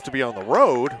 it will have to be on the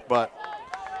road, but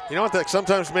you know what? That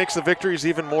sometimes makes the victories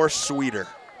even more sweeter,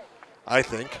 I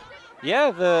think. Yeah,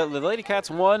 the Lady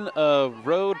Cats won a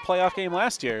road playoff game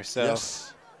last year. So.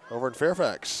 Yes, over in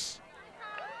Fairfax.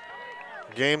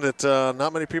 A game that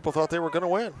not many people thought they were going to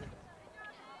win.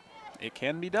 It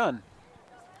can be done.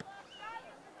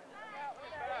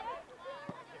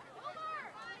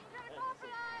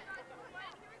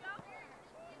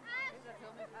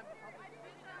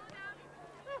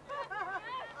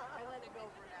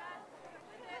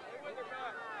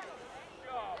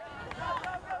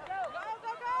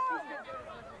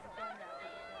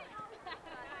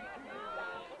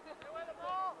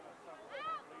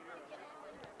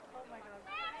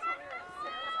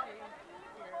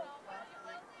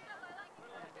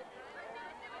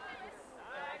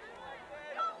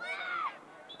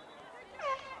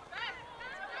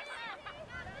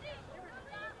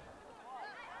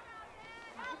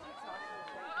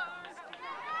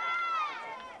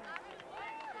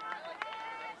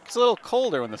 It's a little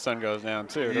colder when the sun goes down,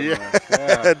 too, doesn't it?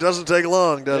 Yeah. It doesn't take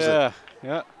long, does it?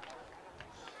 Yeah.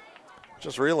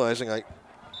 Just realizing I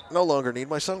no longer need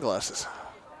my sunglasses.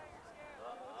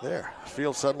 There, the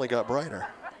field suddenly got brighter.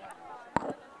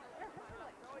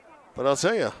 But I'll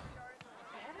tell you,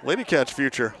 Lady Cats'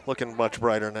 future looking much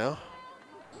brighter now.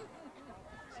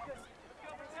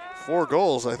 4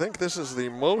 goals. I think this is the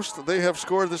most they have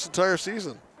scored this entire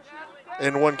season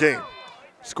in one game.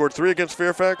 Scored 3 against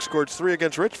Fairfax, scored 3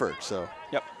 against Richford. So,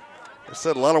 yep. I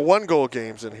said a lot of 1-goal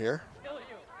games in here.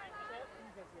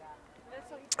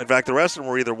 In fact, the rest of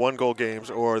them were either 1-goal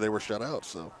games or they were shut out.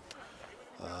 So,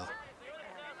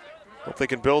 hope they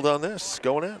can build on this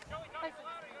going in.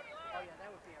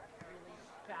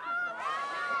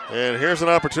 And here's an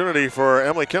opportunity for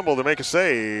Emily Kimball to make a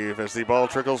save as the ball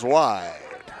trickles wide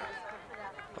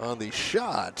on the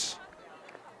shot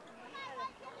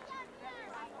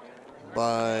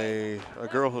by a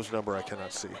girl whose number I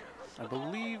cannot see. I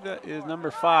believe that is number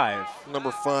 5.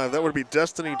 Number 5, that would be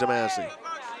Destiny Damasi.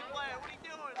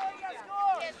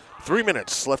 3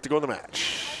 minutes left to go in the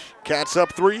match. Cats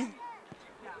up 3,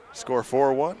 score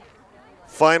 4-1.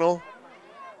 Final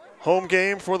home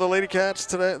game for the Lady Cats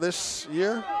today this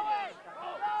year.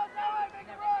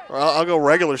 I'll go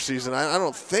regular season. I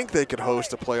don't think they could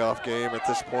host a playoff game at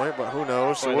this point, but who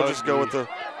knows? So we'll just go with the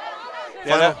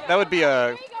final. That would be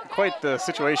quite the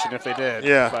situation if they did.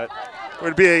 Yeah, but it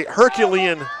would be a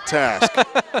Herculean task.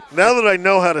 Now that I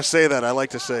know how to say that, I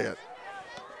like to say it.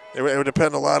 It would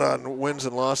depend a lot on wins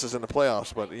and losses in the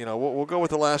playoffs, but you know we'll go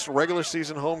with the last regular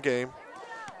season home game.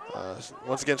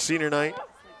 Once again, senior night.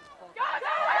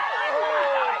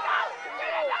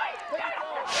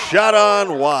 Shot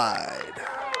on wide.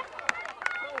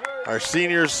 Our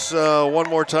seniors, one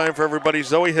more time for everybody: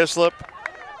 Zoe Hislop,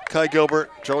 Kai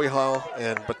Gilbert, Joey Hall,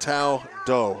 and Batao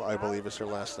Doe, I believe is her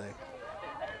last name.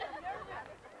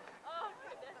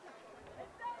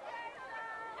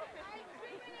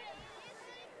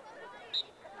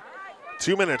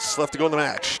 Two minutes left to go in the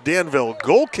match. Danville,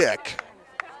 goal kick.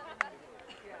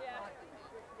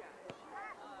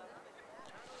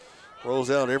 Rolls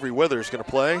out. Avery Withers going to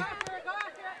play.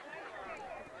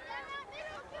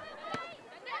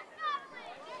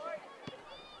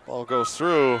 Ball goes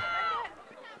through.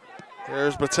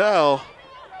 There's Battelle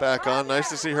back on. Nice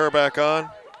to see her back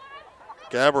on.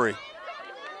 Gabbery.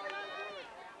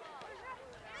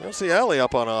 You don't see Allie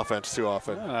up on offense too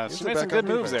often. Yeah, she made some good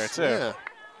moves there, too. Yeah.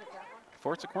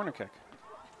 Force a corner kick.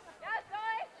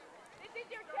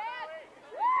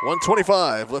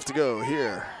 1:25 left to go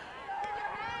here.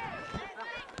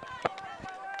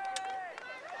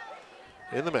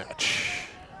 In the match.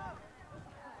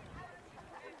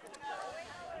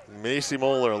 Macy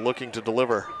Moeller looking to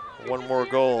deliver one more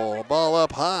goal. Ball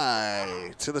up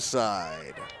high to the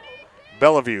side.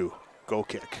 Bellevue, goal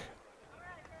kick.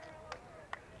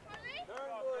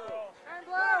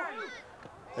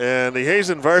 And the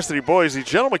Hazen varsity boys, the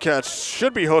Gentleman Cats,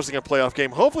 should be hosting a playoff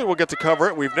game. Hopefully we'll get to cover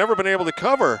it. We've never been able to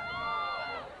cover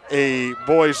a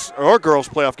boys or girls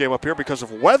playoff game up here because of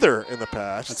weather in the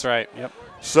past. That's right, yep.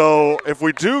 So if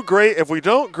we do, great. If we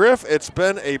don't, Griff, it's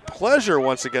been a pleasure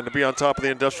once again to be on top of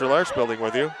the Industrial Arts Building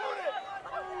with you,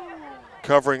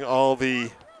 covering all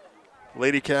the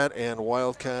Lady Cat and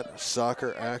Wildcat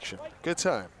soccer action. Good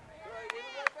time.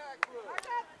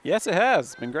 Yes, it has.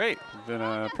 It's been great. It's been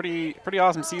a pretty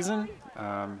awesome season.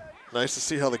 Nice to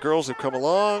see how the girls have come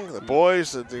along. The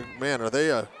boys, man, are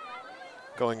they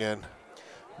going in?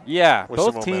 Yeah, with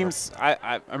both teams.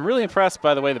 I'm really impressed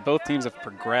by the way that both teams have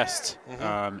progressed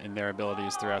in their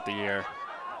abilities throughout the year.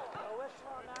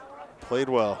 Played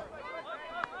well.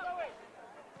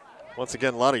 Once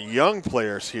again, a lot of young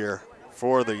players here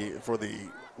for the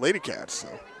Lady Cats. So.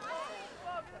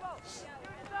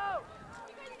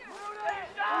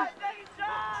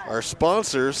 Our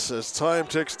sponsors as time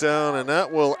ticks down, and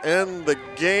that will end the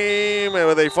game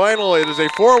with a final. It is a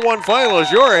 4-1 final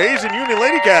as your Hazen Union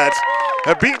Lady Cats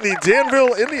have beaten the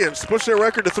Danville Indians to push their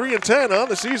record to 3-10 on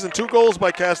the season. 2 goals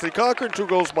by Cassidy Cochran, 2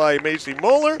 goals by Macy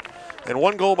Moeller, and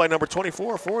 1 goal by number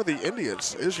 24 for the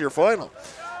Indians is your final.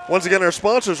 Once again, our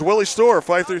sponsors, Willie Store,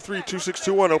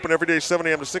 533-2621, open every day 7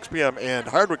 a.m. to 6 p.m., and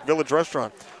Hardwick Village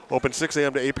Restaurant, open 6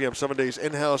 a.m. to 8 p.m., 7 days,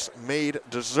 in-house made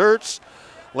desserts.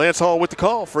 Lance Hall with the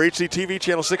call for HCTV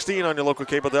Channel 16 on your local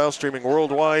cable dial, streaming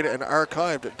worldwide and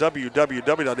archived at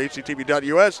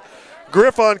www.hctv.us.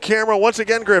 Griff on camera. Once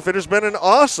again, Griff, it has been an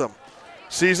awesome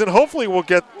season. Hopefully we'll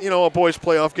get, a boys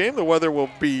playoff game. The weather will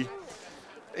be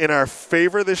in our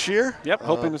favor this year. Yep,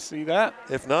 hoping to see that.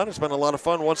 If not, it's been a lot of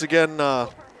fun. Once again,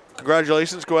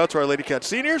 congratulations go out to our Lady Cat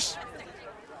seniors.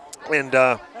 And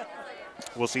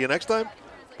we'll see you next time.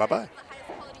 Bye-bye.